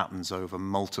that it happens over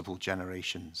multiple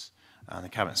generations. And the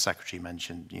Cabinet Secretary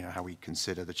mentioned, how we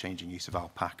consider the changing use of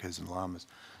alpacas and llamas.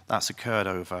 That's occurred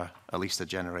over at least a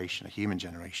generation, a human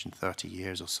generation, 30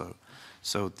 years or so.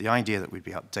 So the idea that we'd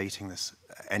be updating this,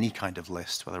 any kind of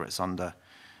list, whether it's under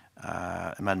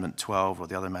Amendment 12 or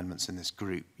the other amendments in this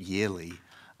group yearly,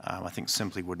 I think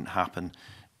simply wouldn't happen.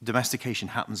 Domestication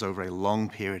happens over a long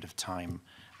period of time.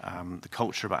 The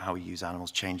culture about how we use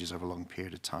animals changes over a long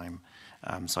period of time.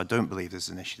 So I don't believe this is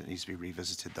an issue that needs to be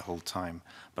revisited the whole time.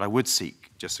 But I would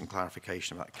seek just some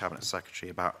clarification about the Cabinet Secretary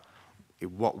about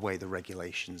in what way the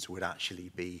regulations would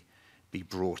actually be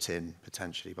brought in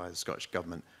potentially by the Scottish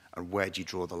Government, and where do you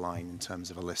draw the line in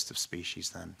terms of a list of species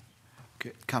then?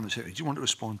 Okay. Cabinet Secretary, do you want to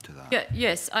respond to that? Yeah,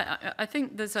 yes, I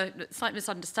think there's a slight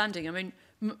misunderstanding. I mean,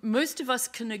 most of us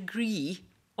can agree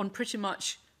on pretty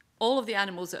much all of the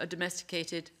animals that are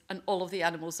domesticated and all of the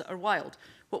animals that are wild.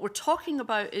 What we're talking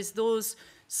about is those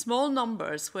small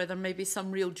numbers where there may be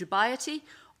some real dubiety,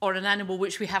 or an animal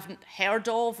which we haven't heard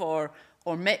of or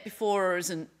met before, or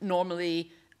isn't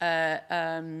normally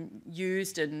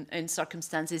used in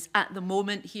circumstances at the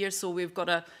moment here. So we've got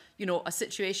a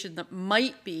situation that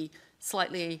might be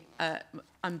slightly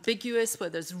ambiguous, where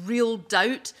there's real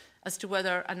doubt as to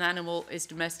whether an animal is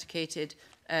domesticated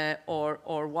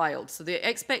or wild. So the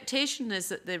expectation is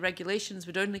that the regulations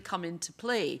would only come into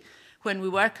play when we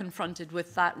were confronted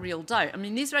with that real doubt. I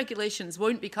mean, these regulations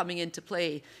won't be coming into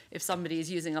play if somebody is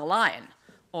using a lion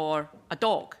or a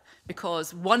dog,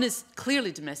 because one is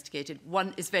clearly domesticated,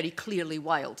 one is very clearly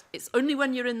wild. It's only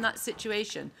when you're in that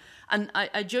situation. And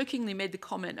I jokingly made the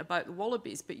comment about the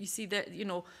wallabies, but you see that,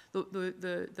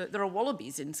 there are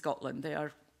wallabies in Scotland.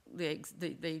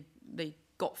 They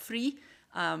got free.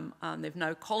 And they've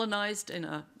now colonised in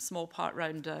a small part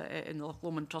round in the Loch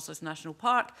Lomond Trosses National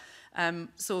Park.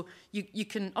 So you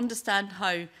can understand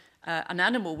how an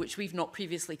animal which we've not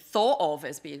previously thought of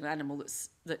as being an animal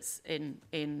that's in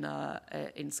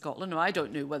Scotland. Now, I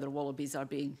don't know whether wallabies are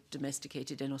being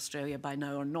domesticated in Australia by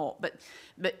now or not, but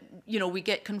we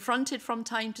get confronted from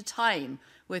time to time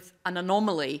with an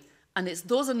anomaly. And it's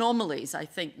those anomalies, I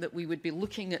think, that we would be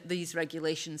looking at these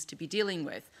regulations to be dealing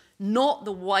with, not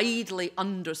the widely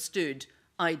understood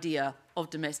idea of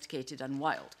domesticated and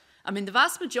wild. I mean, the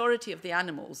vast majority of the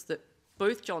animals that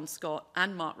both John Scott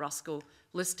and Mark Ruskell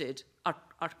listed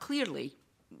are clearly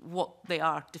what they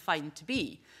are defined to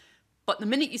be. But the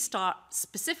minute you start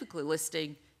specifically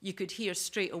listing, you could hear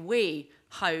straight away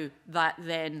how that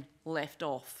then left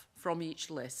off from each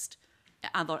list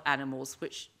other animals,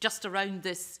 which just around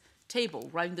this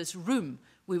table, around this room,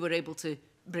 we were able to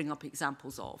bring up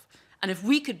examples of. And if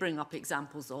we could bring up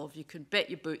examples of, you could bet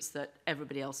your boots that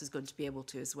everybody else is going to be able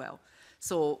to as well.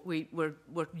 So we're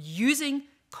using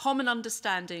common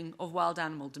understanding of wild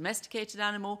animal, domesticated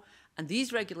animal, and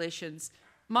these regulations,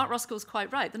 Mark Ruskell's quite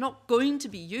right, they're not going to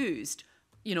be used,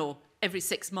 every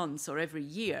 6 months or every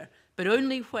year, but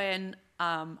only when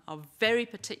a very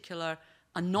particular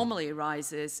anomaly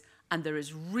arises and there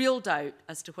is real doubt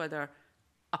as to whether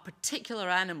a particular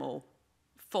animal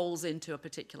falls into a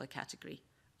particular category.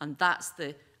 And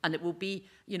it will be,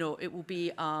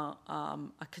 a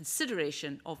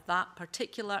consideration of that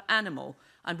particular animal,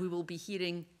 and we will be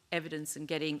hearing evidence and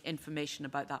getting information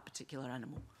about that particular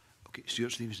animal. Okay,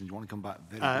 Stewart Stevenson, do you want to come back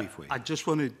very briefly? I just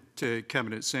wanted to,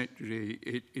 Cabinet Secretary,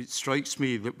 it strikes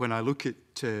me that when I look at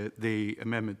the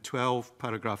Amendment 12,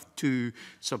 paragraph 2,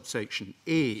 subsection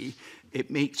A,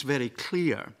 it makes very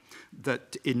clear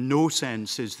that in no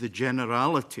sense is the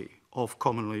generality of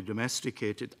commonly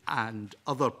domesticated and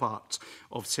other parts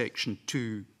of section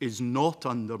 2 is not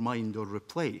undermined or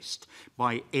replaced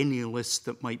by any list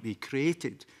that might be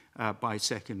created by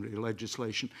secondary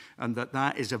legislation, and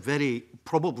that is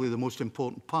probably the most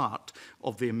important part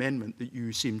of the amendment that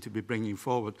you seem to be bringing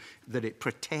forward, that it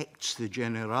protects the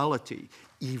generality,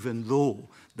 even though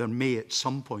there may at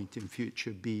some point in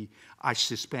future be, I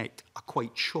suspect, a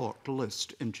quite short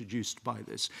list introduced by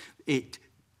this. It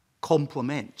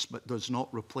complements but does not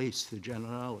replace the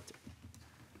generality.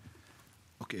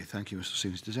 Okay, thank you, Mr.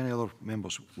 Stevens. Does any other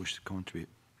members wish to contribute?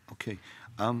 Okay.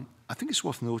 I think it's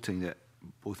worth noting that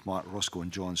both Mark Roscoe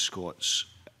and John Scott's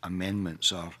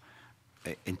amendments are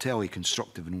entirely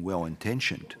constructive and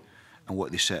well-intentioned and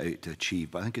what they set out to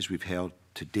achieve. But I think, as we've heard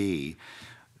today,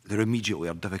 there immediately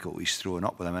are difficulties thrown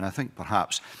up with them. And I think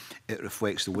perhaps it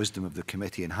reflects the wisdom of the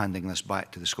committee in handing this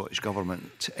back to the Scottish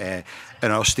Government in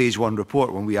our Stage 1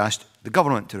 report, when we asked the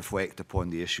Government to reflect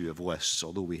upon the issue of lists,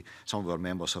 although some of our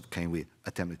members have kindly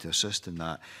attempted to assist in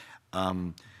that.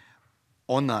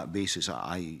 On that basis,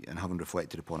 and having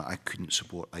reflected upon it, I couldn't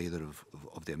support either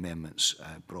of the amendments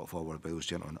brought forward by those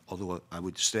gentlemen, although I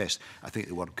would stress I think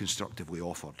they were constructively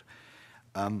offered.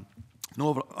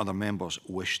 No other members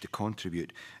wish to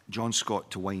contribute. John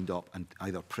Scott to wind up and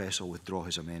either press or withdraw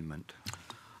his amendment.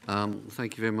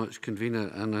 Thank you very much, Convener,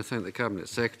 and I thank the Cabinet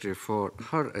Secretary for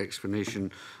her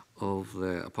explanation of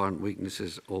the apparent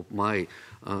weaknesses of my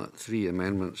 3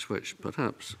 amendments, which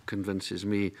perhaps convinces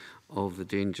me of the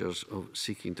dangers of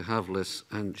seeking to have lists,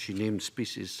 and she named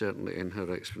species certainly in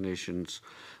her explanations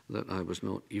that I was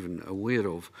not even aware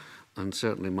of, and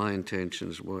certainly my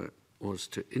intentions was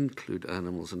to include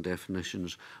animals in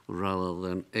definitions rather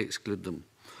than exclude them.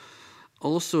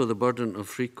 Also, the burden of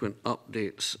frequent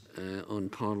updates on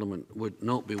Parliament would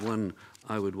not be one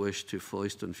I would wish to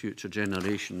foist on future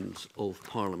generations of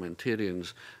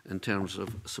parliamentarians in terms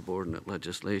of subordinate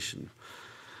legislation.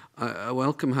 I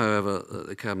welcome, however, that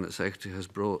the Cabinet Secretary has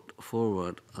brought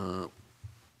forward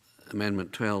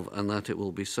Amendment 12 and that it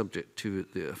will be subject to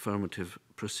the affirmative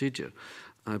procedure.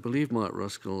 I believe Mark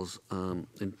Ruskell's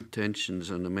intentions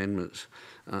and amendments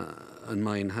and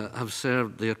mine have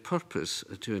served their purpose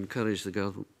to encourage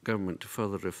the government to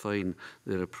further refine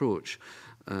their approach,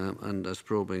 and as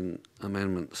probing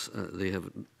amendments they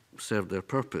have served their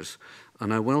purpose,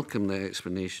 and I welcome the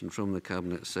explanation from the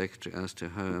Cabinet Secretary as to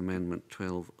how Amendment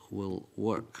 12 will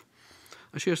work.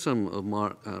 I share some of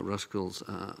Mark Ruskell's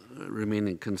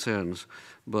remaining concerns,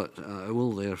 but I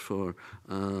will therefore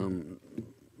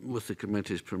with the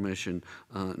committee's permission,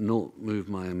 not move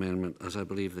my amendment, as I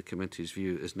believe the committee's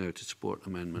view is now to support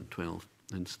Amendment 12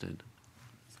 instead.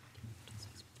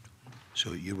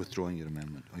 So you're withdrawing your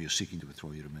amendment, or you're seeking to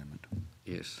withdraw your amendment?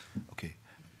 Yes. Okay.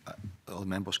 Are the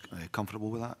members comfortable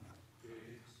with that?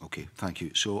 Okay, thank you.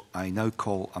 So I now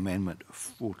call Amendment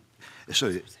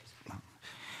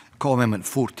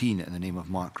 14 in the name of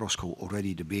Mark Ruskell,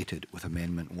 already debated, with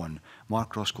Amendment 1.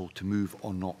 Mark Ruskell, to move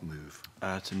or not move?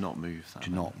 To not move. To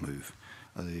not move.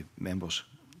 Are the members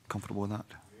comfortable with that?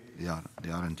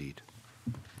 They are indeed.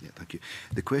 Yeah, thank you.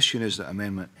 The question is that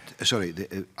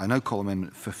I now call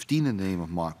Amendment 15 in the name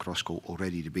of Mark Ruskell,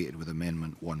 already debated, with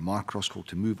Amendment 1. Mark Ruskell,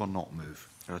 to move or not move?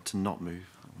 To not move.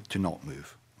 To not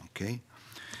move. Okay.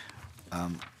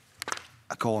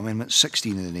 I call Amendment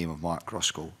 16 in the name of Mark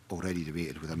Ruskell, already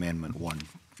debated, with Amendment 1.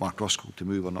 Mark Ruskell, to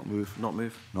move or not move? Not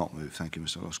move. Not move. Thank you,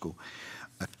 Mr. Ruskell.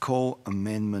 I call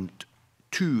Amendment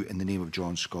 2 in the name of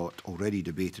John Scott, already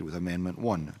debated, with Amendment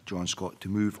 1. John Scott, to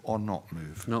move or not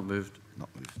move? Not moved.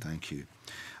 Not moved. Thank you.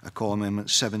 I call Amendment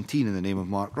 17 in the name of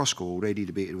Mark Ruskell, already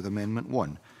debated, with Amendment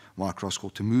 1. Mark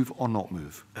Ruskell, to move or not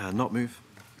move? Not move.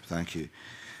 Thank you.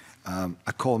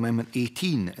 I call Amendment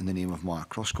 18 in the name of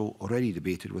Mark Ruskell, already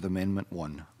debated, with Amendment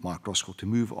 1. Mark Ruskell, to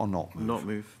move or not move? Not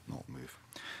move. Not move.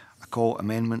 I call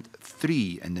Amendment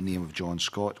 3 in the name of John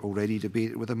Scott, already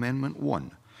debated, with Amendment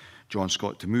 1. John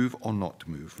Scott, to move or not to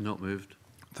move? Not moved.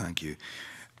 Thank you.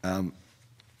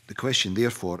 The question,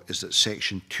 therefore, is that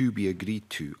Section 2 be agreed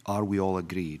to. Are we all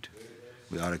agreed?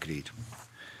 We are agreed.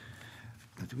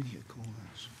 Now, do we need to call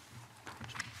this?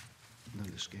 No,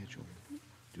 the schedule.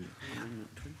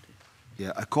 Amendment 20.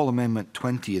 Yeah, I call Amendment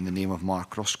 20 in the name of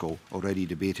Mark Ruskell, already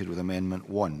debated, with Amendment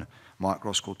 1. Mark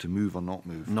Ruskell, to move or not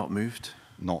move? Not moved.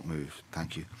 Not moved.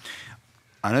 Thank you.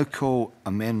 I now call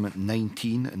Amendment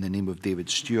 19 in the name of David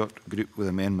Stewart, grouped with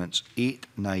Amendments 8,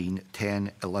 9,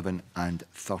 10, 11 and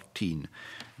 13.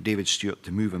 David Stewart,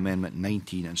 to move Amendment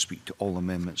 19 and speak to all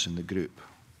amendments in the group.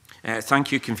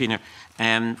 Thank you, Convener.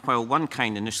 While one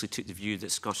kind initially took the view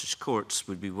that Scottish courts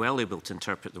would be well able to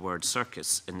interpret the word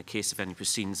circus in the case of any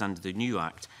proceedings under the new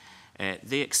Act,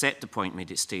 they accept the point made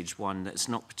at Stage 1 that it's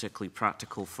not particularly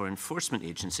practical for enforcement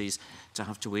agencies to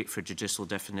have to wait for judicial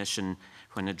definition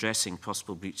when addressing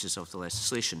possible breaches of the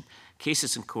legislation.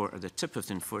 Cases in court are the tip of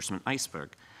the enforcement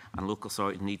iceberg, and local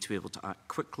authorities need to be able to act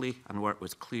quickly and work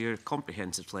with clear,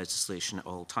 comprehensive legislation at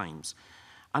all times.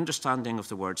 Understanding of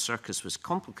the word circus was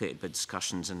complicated by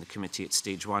discussions in the committee at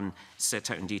Stage 1,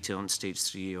 set out in detail on Stage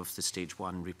 3 of the Stage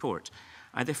 1 report.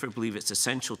 I therefore believe it's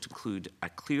essential to include a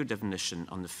clear definition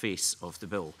on the face of the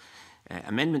bill.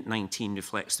 Amendment 19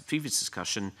 reflects the previous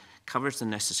discussion covers the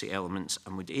necessary elements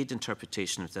and would aid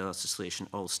interpretation of the legislation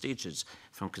at all stages,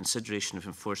 from consideration of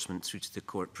enforcement through to the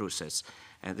court process.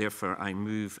 Therefore, I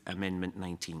move Amendment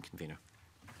 19, Convener.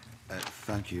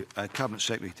 Thank you. Cabinet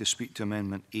Secretary to speak to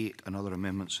Amendment 8 and other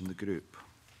amendments in the group.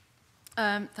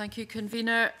 Thank you,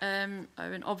 Convener. I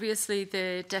mean, obviously,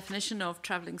 the definition of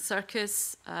travelling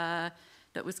circus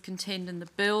that was contained in the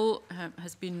bill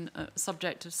has been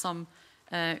subject of some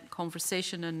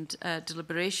conversation and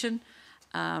deliberation,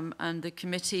 and the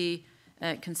committee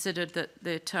considered that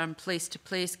the term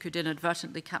place-to-place could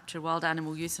inadvertently capture wild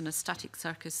animal use in a static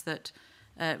circus that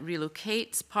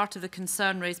relocates. Part of the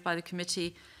concern raised by the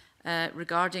committee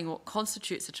regarding what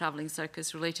constitutes a travelling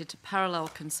circus related to parallel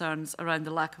concerns around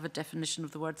the lack of a definition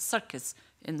of the word circus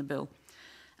in the bill.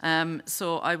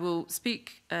 So I will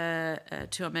speak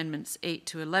to Amendments 8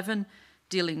 to 11,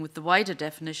 dealing with the wider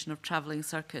definition of travelling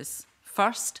circus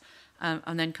first,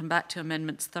 and then come back to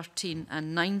Amendments 13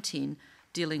 and 19,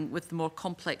 dealing with the more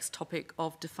complex topic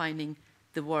of defining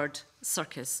the word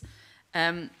circus.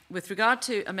 With regard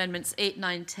to Amendments 8,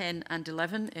 9, 10 and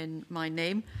 11 in my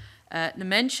name, the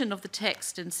mention of the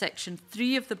text in Section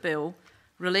 3 of the bill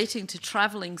relating to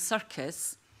travelling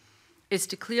circus is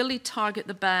to clearly target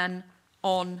the ban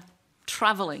on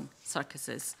travelling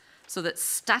circuses, so that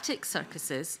static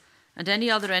circuses and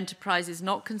any other enterprises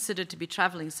not considered to be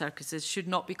travelling circuses should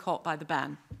not be caught by the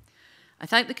ban. I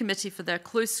thank the committee for their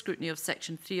close scrutiny of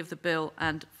Section 3 of the bill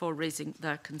and for raising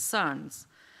their concerns.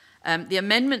 The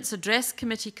amendments address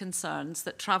committee concerns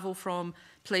that travel from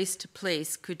place to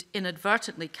place could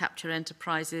inadvertently capture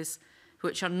enterprises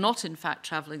which are not in fact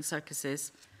travelling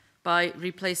circuses by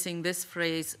replacing this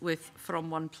phrase with from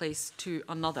one place to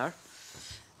another,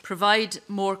 provide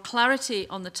more clarity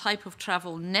on the type of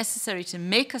travel necessary to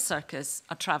make a circus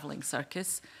a travelling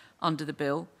circus under the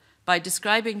bill by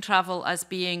describing travel as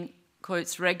being,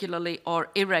 quotes, regularly or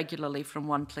irregularly from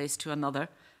one place to another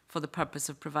for the purpose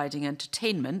of providing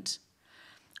entertainment,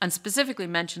 and specifically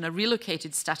mention a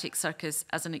relocated static circus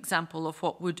as an example of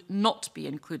what would not be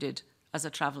included as a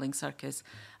travelling circus.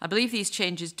 I believe these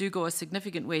changes do go a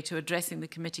significant way to addressing the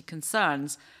committee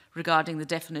concerns regarding the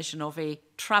definition of a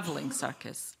travelling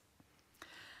circus.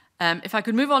 If I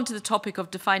could move on to the topic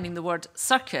of defining the word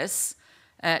circus,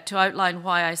 to outline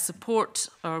why I support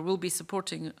or will be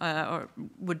supporting or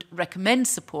would recommend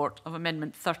support of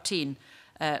Amendment 13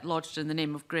 lodged in the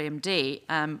name of Graham Day,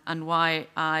 and why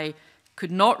I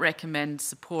could not recommend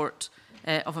support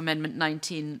of Amendment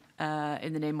 19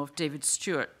 in the name of David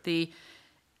Stewart. The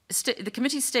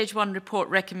committee's Stage 1 report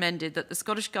recommended that the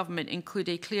Scottish Government include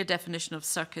a clear definition of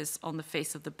circus on the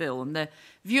face of the bill, and the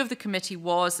view of the committee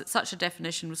was that such a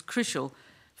definition was crucial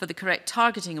for the correct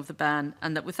targeting of the ban,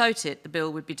 and that without it, the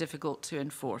bill would be difficult to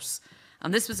enforce.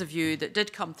 And this was a view that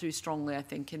did come through strongly, I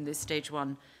think, in this Stage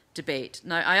 1 debate.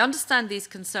 Now, I understand these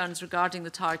concerns regarding the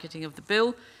targeting of the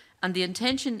bill, and the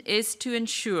intention is to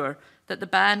ensure that the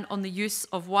ban on the use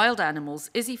of wild animals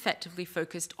is effectively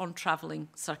focused on travelling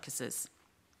circuses.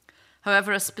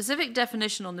 However, a specific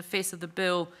definition on the face of the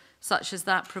bill, such as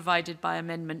that provided by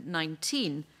Amendment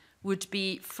 19, would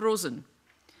be frozen.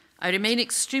 I remain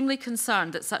extremely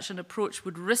concerned that such an approach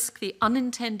would risk the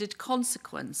unintended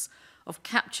consequence of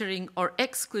capturing or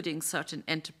excluding certain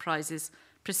enterprises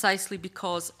precisely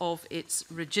because of its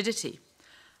rigidity.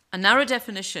 A narrow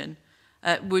definition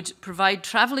would provide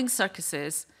travelling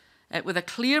circuses with a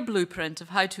clear blueprint of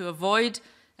how to avoid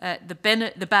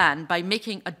the ban by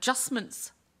making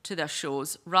adjustments to their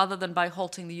shows rather than by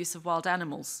halting the use of wild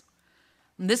animals.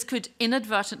 And this could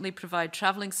inadvertently provide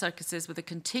travelling circuses with a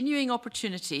continuing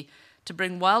opportunity to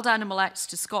bring wild animal acts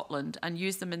to Scotland and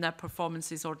use them in their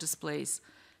performances or displays.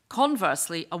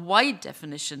 Conversely, a wide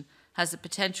definition has the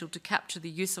potential to capture the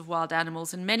use of wild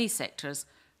animals in many sectors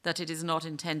that it is not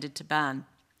intended to ban.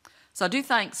 So I do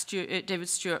thank David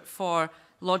Stewart for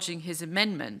lodging his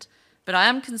amendment, but I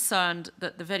am concerned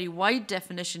that the very wide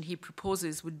definition he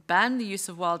proposes would ban the use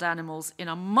of wild animals in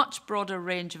a much broader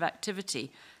range of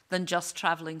activity than just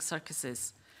travelling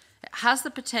circuses. It has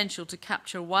the potential to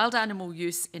capture wild animal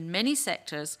use in many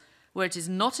sectors where it is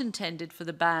not intended for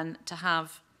the ban to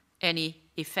have any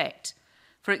effect.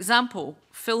 For example,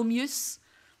 film use,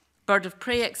 bird of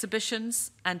prey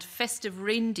exhibitions, and festive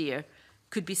reindeer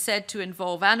could be said to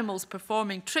involve animals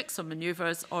performing tricks or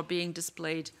manoeuvres or being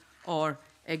displayed or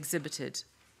exhibited.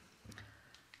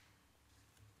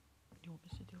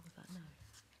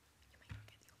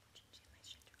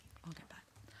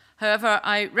 However,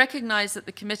 I recognise that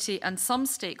the committee and some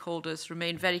stakeholders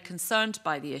remain very concerned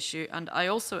by the issue, and I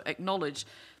also acknowledge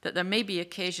that there may be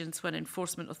occasions when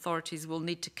enforcement authorities will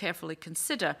need to carefully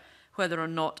consider whether or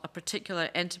not a particular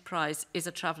enterprise is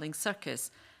a travelling circus,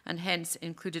 and hence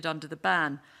included under the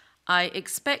ban. I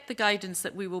expect the guidance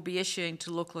that we will be issuing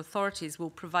to local authorities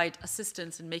will provide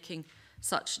assistance in making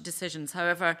such decisions.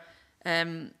 However,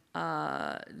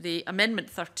 the Amendment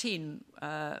 13,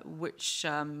 which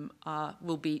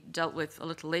will be dealt with a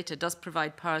little later, does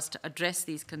provide powers to address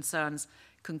these concerns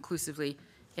conclusively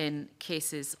in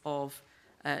cases of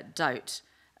doubt,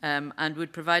 and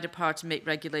would provide a power to make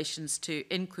regulations to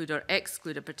include or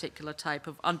exclude a particular type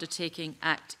of undertaking,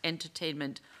 act,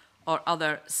 entertainment, or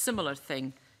other similar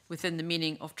thing within the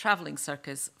meaning of travelling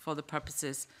circus for the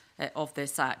purposes of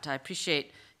this Act. I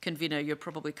appreciate, Convener, you're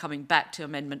probably coming back to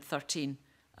Amendment 13.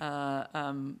 You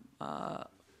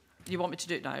want me to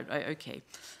do it now? Right, okay.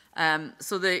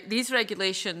 So these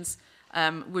regulations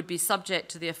would be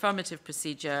subject to the affirmative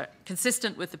procedure,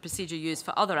 consistent with the procedure used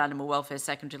for other animal welfare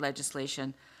secondary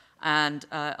legislation, and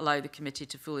allow the committee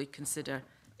to fully consider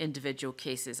individual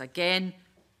cases. Again,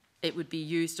 it would be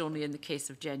used only in the case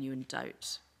of genuine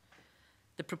doubt.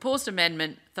 The proposed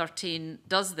Amendment 13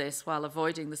 does this while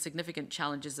avoiding the significant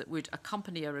challenges that would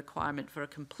accompany a requirement for a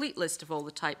complete list of all the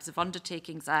types of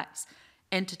undertakings, acts,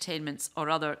 entertainments,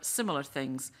 or other similar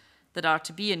things that are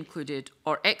to be included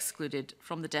or excluded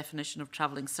from the definition of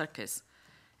travelling circus.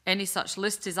 Any such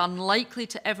list is unlikely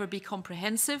to ever be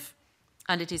comprehensive,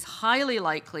 and it is highly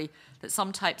likely that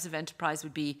some types of enterprise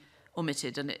would be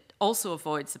omitted, and it also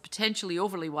avoids the potentially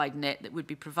overly wide net that would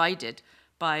be provided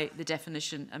by the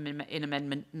definition in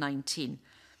Amendment 19.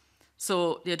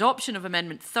 So the adoption of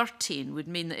Amendment 13 would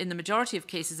mean that in the majority of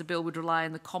cases a bill would rely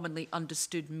on the commonly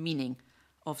understood meaning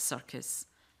of circus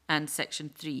and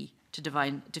Section 3 to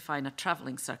define a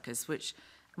travelling circus, which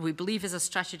we believe is a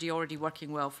strategy already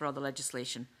working well for other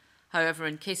legislation. However,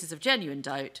 in cases of genuine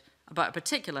doubt about a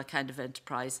particular kind of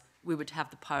enterprise, we would have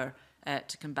the power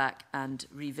to come back and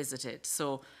revisit it.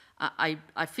 So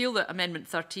I feel that Amendment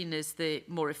 13 is the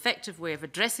more effective way of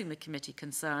addressing the committee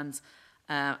concerns,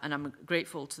 and I'm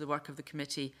grateful to the work of the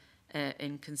committee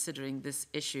in considering this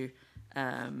issue,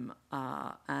 and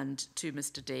to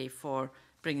Mr Day for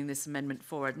bringing this amendment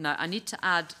forward. Now, I need to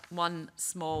add one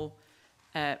small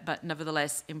but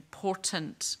nevertheless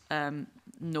important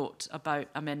note about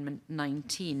Amendment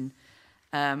 19,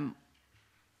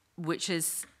 which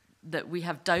is that we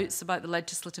have doubts about the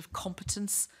legislative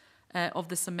competence of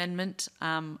this amendment,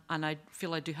 and I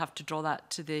feel I do have to draw that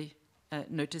to the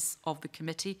notice of the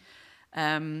committee.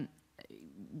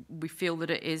 We feel that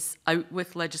it is out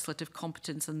with legislative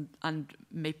competence and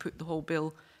may put the whole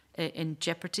bill in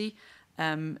jeopardy.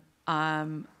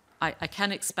 I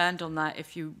can expand on that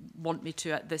if you want me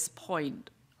to at this point.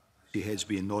 The heads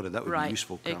being nodded, that would be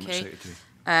useful, Cabinet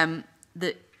Secretary.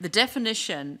 The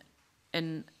definition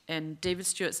in David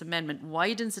Stewart's amendment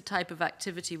widens the type of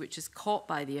activity which is caught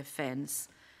by the offence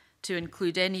to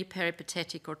include any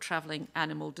peripatetic or travelling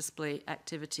animal display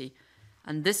activity.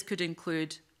 And this could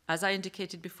include, as I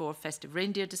indicated before, festive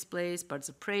reindeer displays, birds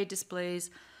of prey displays.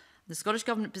 The Scottish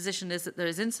Government position is that there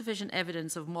is insufficient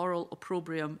evidence of moral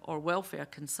opprobrium or welfare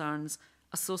concerns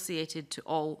associated to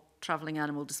all travelling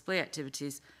animal display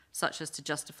activities, such as to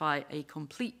justify a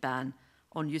complete ban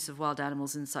on use of wild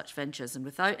animals in such ventures. And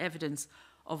without evidence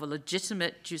of a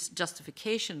legitimate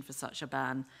justification for such a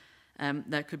ban,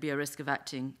 there could be a risk of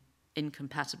acting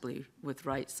incompatibly with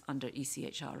rights under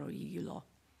ECHR or EU law.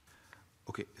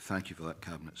 Okay, thank you for that,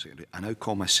 Cabinet Secretary. I now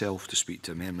call myself to speak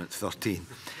to Amendment 13.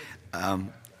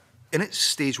 In its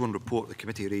Stage 1 report, the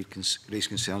committee raised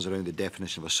concerns around the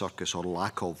definition of a circus or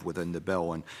lack of within the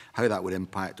bill and how that would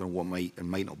impact on what might and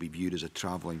might not be viewed as a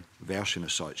travelling version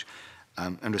as such.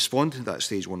 In responding to that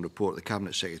Stage 1 report, the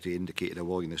Cabinet Secretary indicated a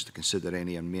willingness to consider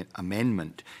any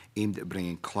amendment aimed at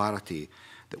bringing clarity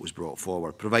that was brought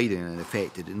forward, providing in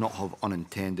effect it did not have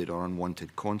unintended or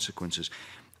unwanted consequences.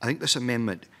 I think this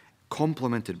amendment,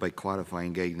 complemented by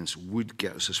clarifying guidance, would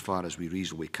get us as far as we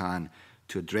reasonably can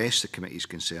to address the committee's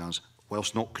concerns,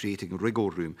 whilst not creating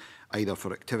wriggle room either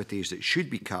for activities that should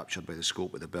be captured by the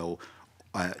scope of the bill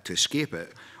to escape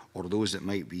it, or those that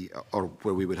might be, or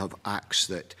where we would have acts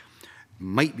that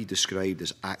might be described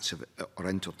as acts of, or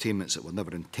entertainments that were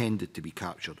never intended to be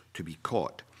captured, to be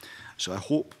caught. So I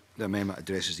hope the amendment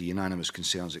addresses the unanimous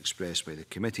concerns expressed by the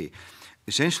committee.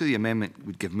 Essentially, the amendment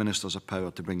would give ministers a power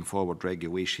to bring forward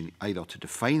regulation either to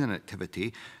define an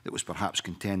activity that was perhaps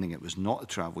contending it was not a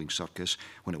travelling circus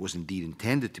when it was indeed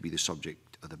intended to be the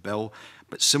subject of the bill,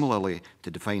 but similarly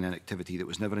to define an activity that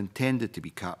was never intended to be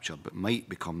captured but might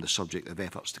become the subject of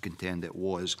efforts to contend it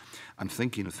was. I'm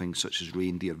thinking of things such as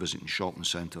reindeer visiting shopping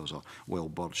centres or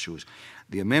wild bird shows.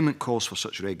 The amendment calls for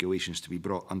such regulations to be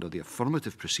brought under the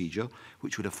affirmative procedure,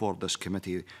 which would afford this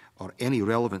committee or any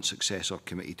relevant successor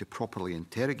committee to properly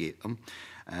interrogate them.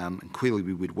 And clearly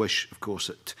we would wish, of course,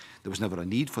 that there was never a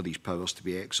need for these powers to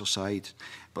be exercised.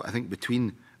 But I think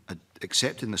between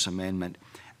accepting this amendment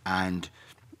and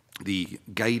the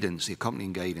guidance, the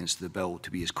accompanying guidance to the bill to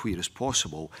be as clear as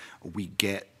possible, we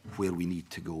get where we need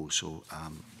to go. So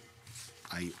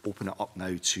I open it up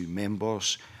now to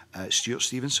members. Stewart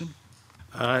Stevenson.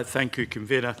 Thank you,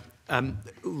 Convener.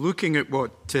 Looking at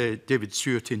what David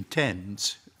Stewart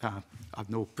intends, I've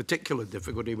no particular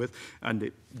difficulty with, and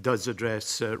it does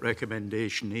address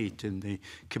recommendation 8 in the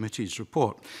committee's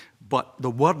report. But the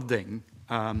wording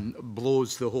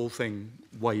blows the whole thing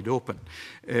wide open.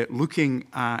 Looking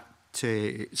at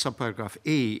subparagraph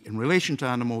A, in relation to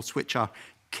animals which are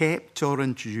kept or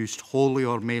introduced wholly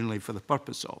or mainly for the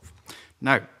purpose of.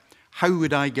 Now, how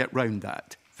would I get round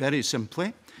that? Very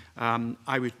simply,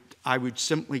 I would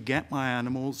simply get my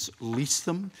animals, lease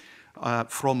them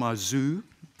from a zoo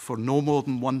for no more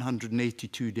than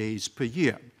 182 days per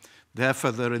year.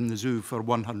 Therefore, they're in the zoo for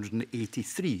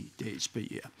 183 days per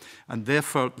year. And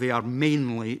therefore, they are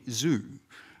mainly zoo,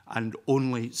 and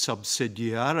only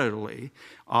subsidiarily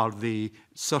are the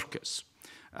circus.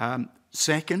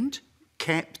 Second,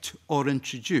 kept or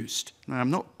introduced. Now,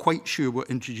 I'm not quite sure what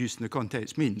introduced in the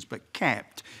context means, but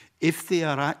kept, if they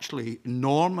are actually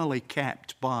normally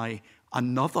kept by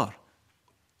another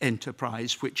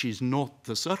enterprise, which is not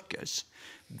the circus,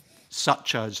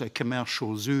 such as a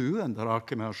commercial zoo, and there are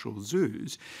commercial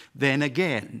zoos, then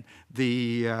again,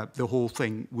 the whole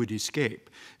thing would escape.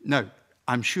 Now,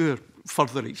 I'm sure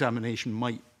further examination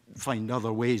might find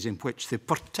other ways in which the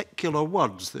particular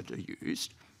words that are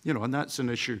used, you know, and that's an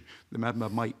issue the member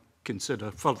might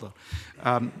consider further.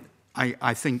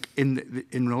 I think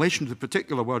in relation to the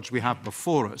particular words we have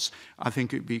before us, I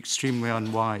think it would be extremely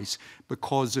unwise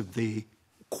because of the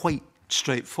quite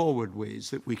straightforward ways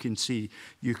that we can see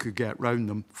you could get round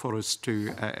them for us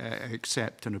to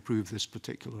accept and approve this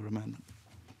particular amendment.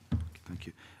 Thank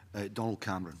you. Donald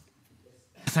Cameron.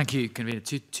 Thank you, Convener.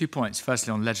 Two points.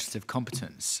 Firstly, on legislative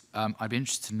competence, I'd be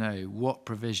interested to know what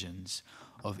provisions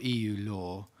of EU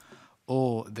law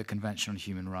or the Convention on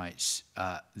Human Rights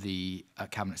the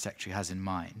Cabinet Secretary has in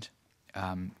mind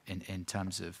in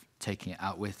terms of taking it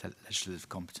out with legislative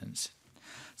competence.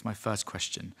 That's my first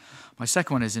question. My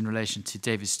second one is in relation to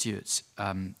David Stewart's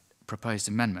proposed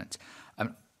amendment.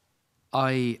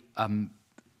 I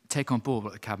take on board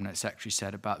what the Cabinet Secretary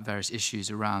said about various issues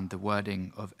around the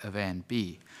wording of A and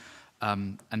B,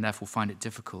 and therefore find it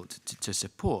difficult to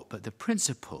support. But the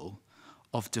principle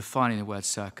of defining the word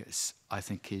circus, I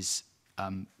think, is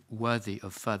worthy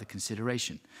of further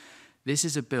consideration. This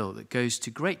is a bill that goes to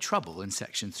great trouble in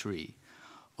Section 3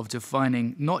 of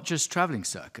defining not just travelling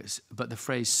circus, but the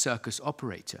phrase circus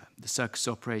operator. The circus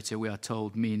operator, we are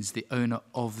told, means the owner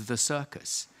of the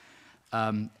circus.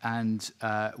 And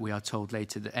we are told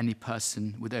later that any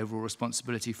person with overall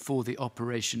responsibility for the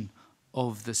operation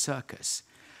of the circus.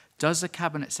 Does the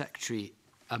Cabinet Secretary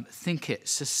think it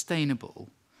sustainable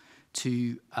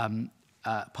to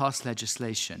pass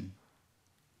legislation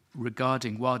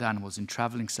regarding wild animals in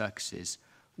travelling circuses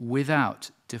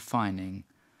without defining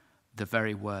the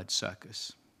very word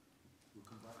circus? We'll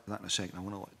come back to that in a second. I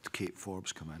want to let Kate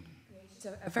Forbes come in.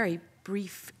 So a very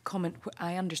brief comment.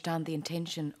 I understand the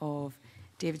intention of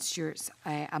David Stewart's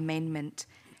amendment.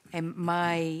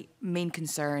 My main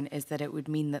concern is that it would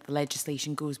mean that the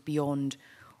legislation goes beyond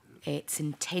its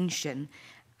intention,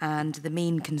 and the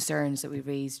main concerns that we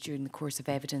raised during the course of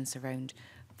evidence around,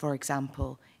 for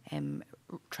example,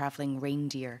 travelling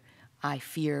reindeer, I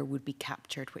fear would be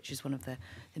captured, which is one of the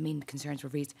main concerns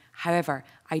we've raised. However,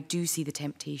 I do see the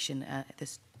temptation,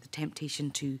 the temptation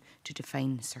to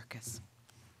define circus.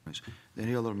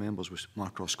 Any other members with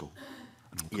Mark Roscoe?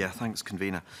 Yeah, thanks,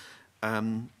 Convener. I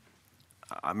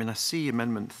mean, I see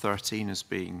Amendment 13 as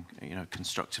being, you know,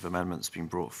 constructive amendments being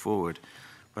brought forward,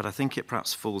 but I think it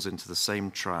perhaps falls into the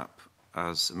same trap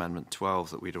as Amendment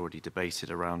 12 that we'd already debated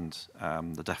around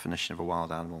the definition of a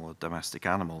wild animal or domestic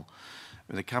animal.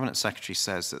 I mean, the Cabinet Secretary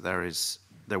says that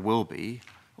there will be,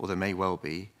 or there may well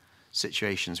be,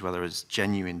 situations where there is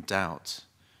genuine doubt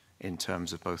in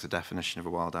terms of both the definition of a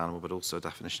wild animal but also a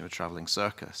definition of a travelling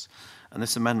circus. And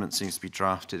this amendment seems to be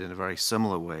drafted in a very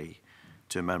similar way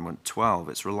to Amendment 12.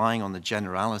 It's relying on the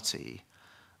generality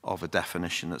of a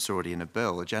definition that's already in a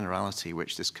bill, a generality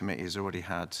which this committee has already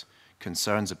had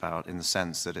concerns about in the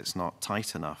sense that it's not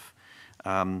tight enough.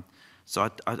 So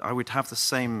I would have the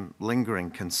same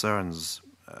lingering concerns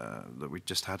that we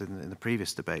just had in the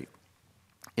previous debate.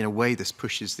 In a way, this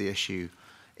pushes the issue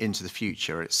into the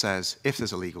future. It says, if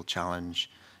there's a legal challenge,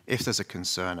 if there's a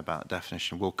concern about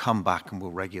definition, we'll come back and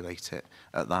we'll regulate it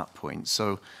at that point.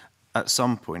 So at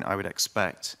some point, I would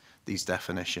expect these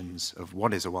definitions of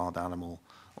what is a wild animal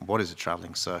and what is a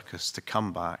travelling circus to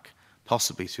come back,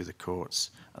 possibly through the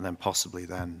courts, and then possibly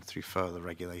then through further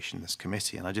regulation in this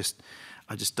committee. And I just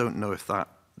don't know if that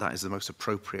is the most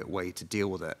appropriate way to deal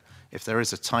with it. If there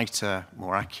is a tighter,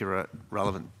 more accurate,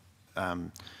 relevant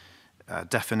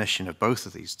definition of both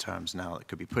of these terms now that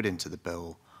could be put into the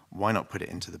bill, why not put it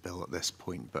into the bill at this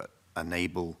point, but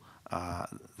enable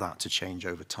that to change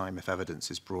over time if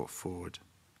evidence is brought forward?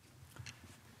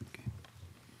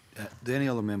 Do any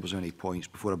other members have any points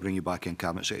before I bring you back in,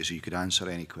 Cabinet Secretary, so you could answer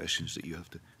any questions that you have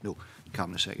to? No,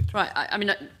 Cabinet Secretary. Right. I mean,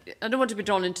 I don't want to be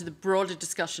drawn into the broader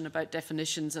discussion about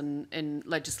definitions in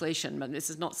legislation, but this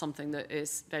is not something that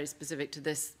is very specific to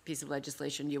this piece of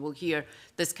legislation. You will hear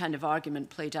this kind of argument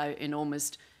played out in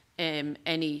almost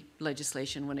any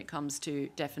legislation when it comes to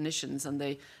definitions and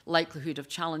the likelihood of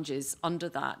challenges under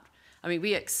that. I mean,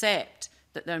 we accept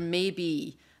that there may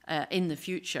be in the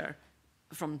future,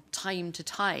 from time to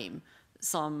time,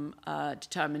 some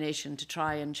determination to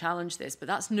try and challenge this, but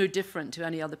that's no different to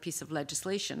any other piece of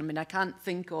legislation. I mean, I can't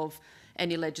think of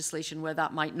any legislation where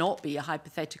that might not be a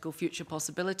hypothetical future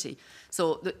possibility.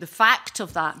 So the fact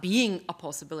of that being a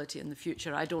possibility in the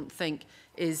future, I don't think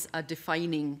is a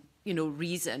defining,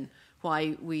 reason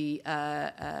why we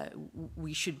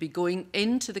should be going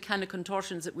into the kind of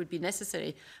contortions that would be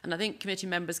necessary. And I think committee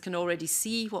members can already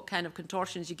see what kind of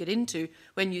contortions you get into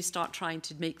when you start trying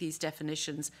to make these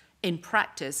definitions in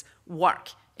practice work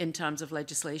in terms of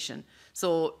legislation.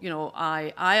 So,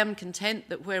 I am content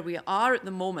that where we are at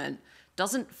the moment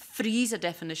doesn't freeze a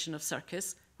definition of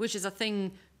circus, which is a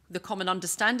thing, the common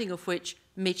understanding of which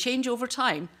may change over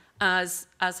time, as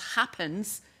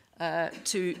happens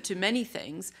to many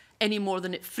things, any more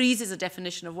than it freezes a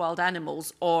definition of wild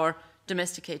animals or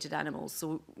domesticated animals.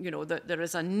 So, there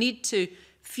is a need to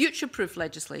future-proof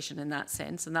legislation in that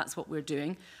sense, and that's what we're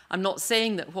doing. I'm not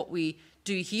saying that what we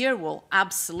do here will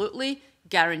absolutely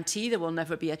guarantee there will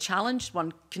never be a challenge.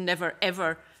 One can never,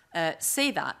 ever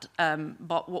say that.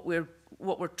 But what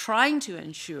we're trying to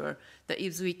ensure that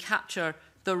is we capture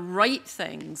the right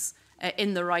things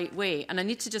in the right way. And I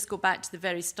need to just go back to the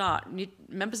very start.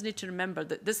 Members need to remember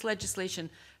that this legislation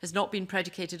has not been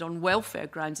predicated on welfare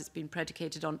grounds, it's been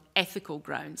predicated on ethical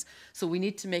grounds. So we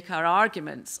need to make our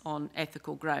arguments on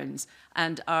ethical grounds,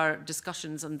 and our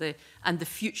discussions and the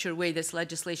future way this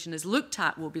legislation is looked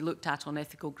at will be looked at on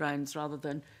ethical grounds rather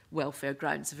than welfare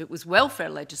grounds. If it was welfare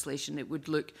legislation, it would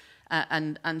look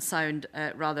and sound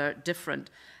rather different.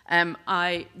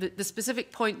 The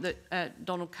specific point that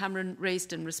Donald Cameron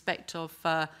raised in respect of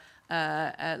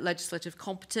legislative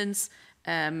competence,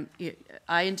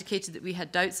 I indicated that we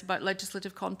had doubts about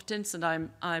legislative competence, and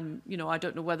I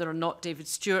don't know whether or not David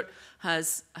Stewart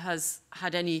has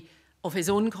had any of his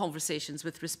own conversations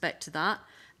with respect to that.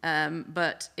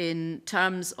 But in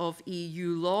terms of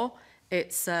EU law,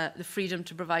 it's the freedom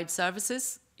to provide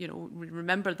services.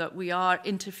 Remember that we are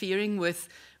interfering with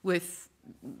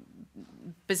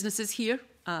businesses here,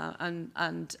 and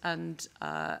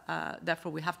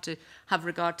therefore we have to have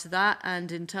regard to that.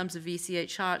 And in terms of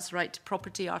ECHR, it's right to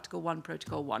property, Article 1,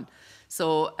 Protocol 1.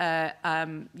 So,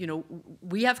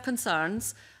 we have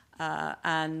concerns,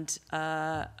 and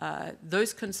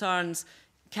those concerns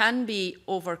can be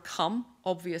overcome,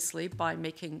 obviously, by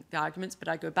making the arguments, but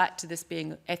I go back to this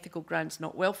being ethical grounds,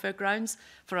 not welfare grounds,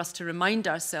 for us to remind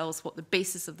ourselves what the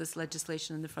basis of this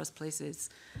legislation in the first place is.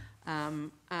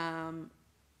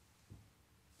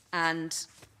 And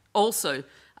also,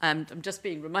 I'm just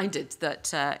being reminded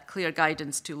that clear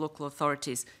guidance to local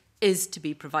authorities is to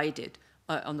be provided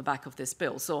on the back of this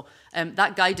bill. So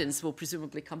that guidance will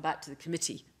presumably come back to the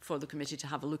committee for the committee to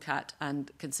have a look at and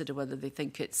consider whether they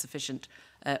think it's sufficient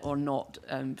or not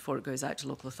before it goes out to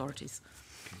local authorities.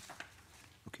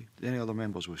 Okay. Do any other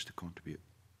members wish to contribute?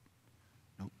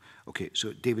 No. Okay,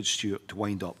 so David Stewart, to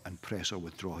wind up and press or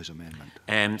withdraw his amendment.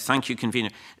 Thank you, Convener.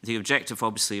 The objective,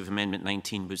 obviously, of Amendment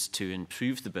 19 was to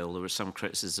improve the bill. There was some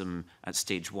criticism at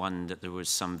stage 1 that there was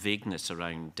some vagueness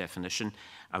around definition.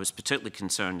 I was particularly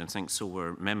concerned, and think so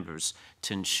were members,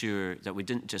 to ensure that we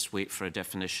didn't just wait for a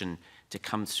definition to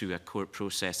come through a court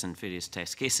process in various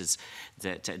test cases,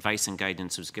 that advice and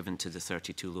guidance was given to the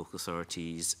 32 local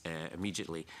authorities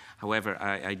immediately. However,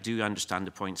 I do understand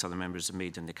the points other members have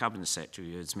made and the Cabinet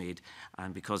Secretary has made,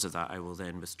 and because of that I will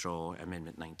then withdraw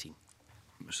Amendment 19.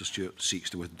 Mr Stewart seeks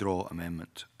to withdraw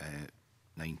Amendment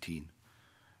 19.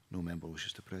 No member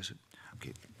wishes to press it.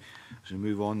 Okay. So we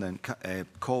move on then.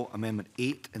 Call Amendment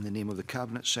 8 in the name of the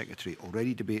Cabinet Secretary,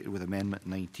 already debated with Amendment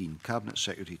 19. Cabinet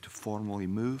Secretary to formally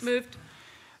move. Moved.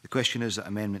 The question is that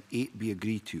Amendment 8 be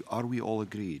agreed to. Are we all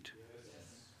agreed?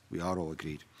 Yes. We are all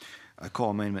agreed. I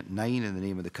call Amendment 9 in the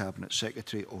name of the Cabinet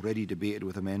Secretary, already debated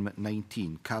with Amendment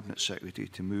 19. Cabinet Secretary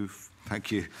to move.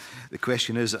 Thank you. The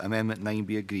question is that Amendment 9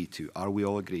 be agreed to. Are we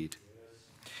all agreed?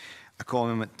 Yes. I call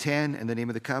Amendment 10 in the name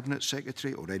of the Cabinet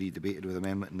Secretary, already debated with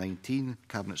Amendment 19.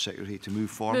 Cabinet Secretary to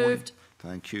move formally. Moved.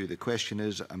 Thank you. The question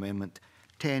is that Amendment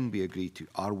 10 be agreed to.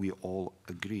 Are we all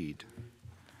agreed?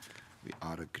 We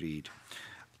are agreed.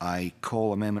 I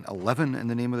call Amendment 11 in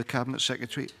the name of the Cabinet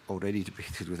Secretary, already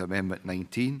debated with Amendment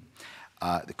 19.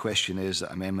 The question is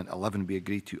that Amendment 11 be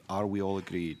agreed to. Are we all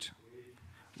agreed?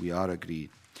 We are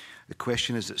agreed. The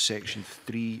question is that Section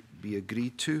 3 be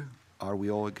agreed to. Are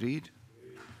we all agreed?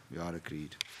 We are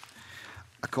agreed.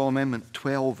 I call Amendment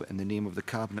 12 in the name of the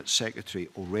Cabinet Secretary,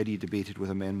 already debated with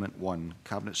Amendment 1.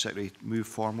 Cabinet Secretary, move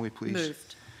formally, please.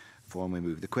 Moved. Formally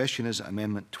moved. The question is that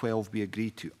Amendment 12 be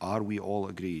agreed to. Are we all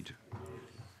agreed?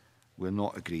 We're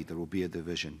not agreed. There will be a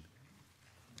division.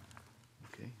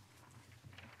 Okay.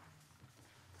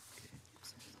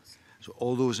 So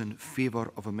all those in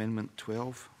favour of Amendment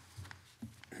 12?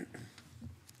 Okay,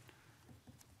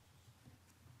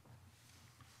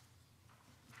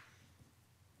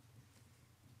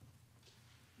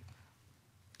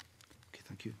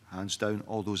 thank you. Hands down.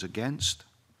 All those against?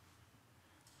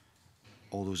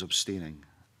 All those abstaining?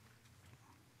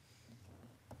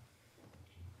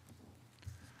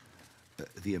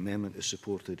 The amendment is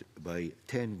supported by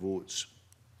 10 votes,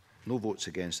 no votes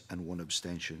against and 1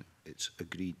 abstention. It's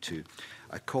agreed to.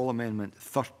 I call Amendment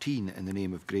 13 in the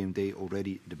name of Graham Day,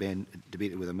 already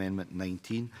debated with Amendment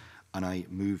 19, and I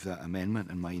move that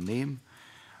amendment in my name.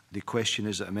 The question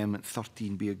is that Amendment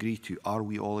 13 be agreed to. Are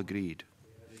we all agreed?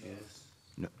 Yes.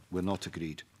 No, we're not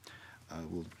agreed.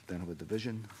 We'll then have a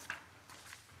division.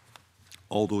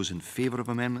 All those in favour of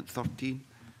Amendment 13?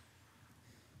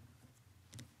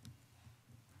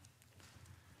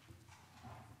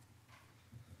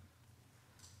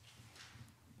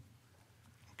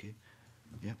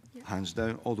 Yeah. Yep. Hands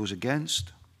down. All those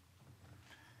against?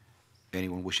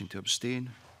 Anyone wishing to abstain?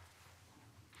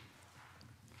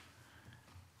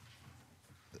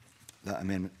 That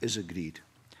amendment is agreed.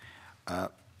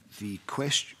 The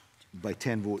question, by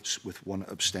 10 votes with 1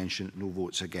 abstention, no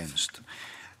votes against.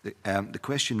 The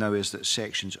question now is that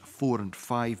sections 4 and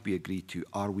 5 be agreed to.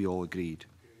 Are we all agreed?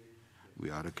 We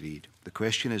are agreed. The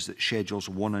question is that schedules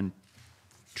 1 and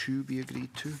 2 be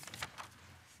agreed to.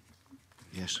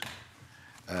 Yes.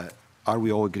 Are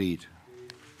we all agreed?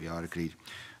 We are agreed.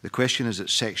 The question is that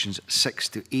sections 6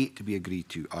 to 8 be agreed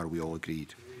to. Are we all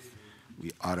agreed?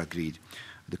 We are agreed.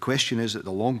 The question is that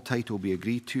the long title be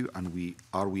agreed to, and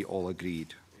are we all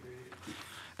agreed?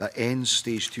 That ends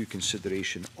stage 2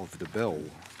 consideration of the bill.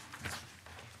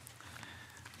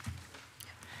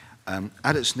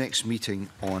 At its next meeting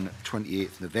on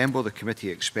 28th November, the committee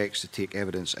expects to take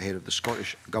evidence ahead of the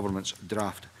Scottish Government's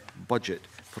draft budget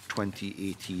for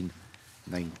 2018-19.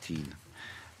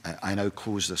 I now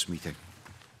close this meeting.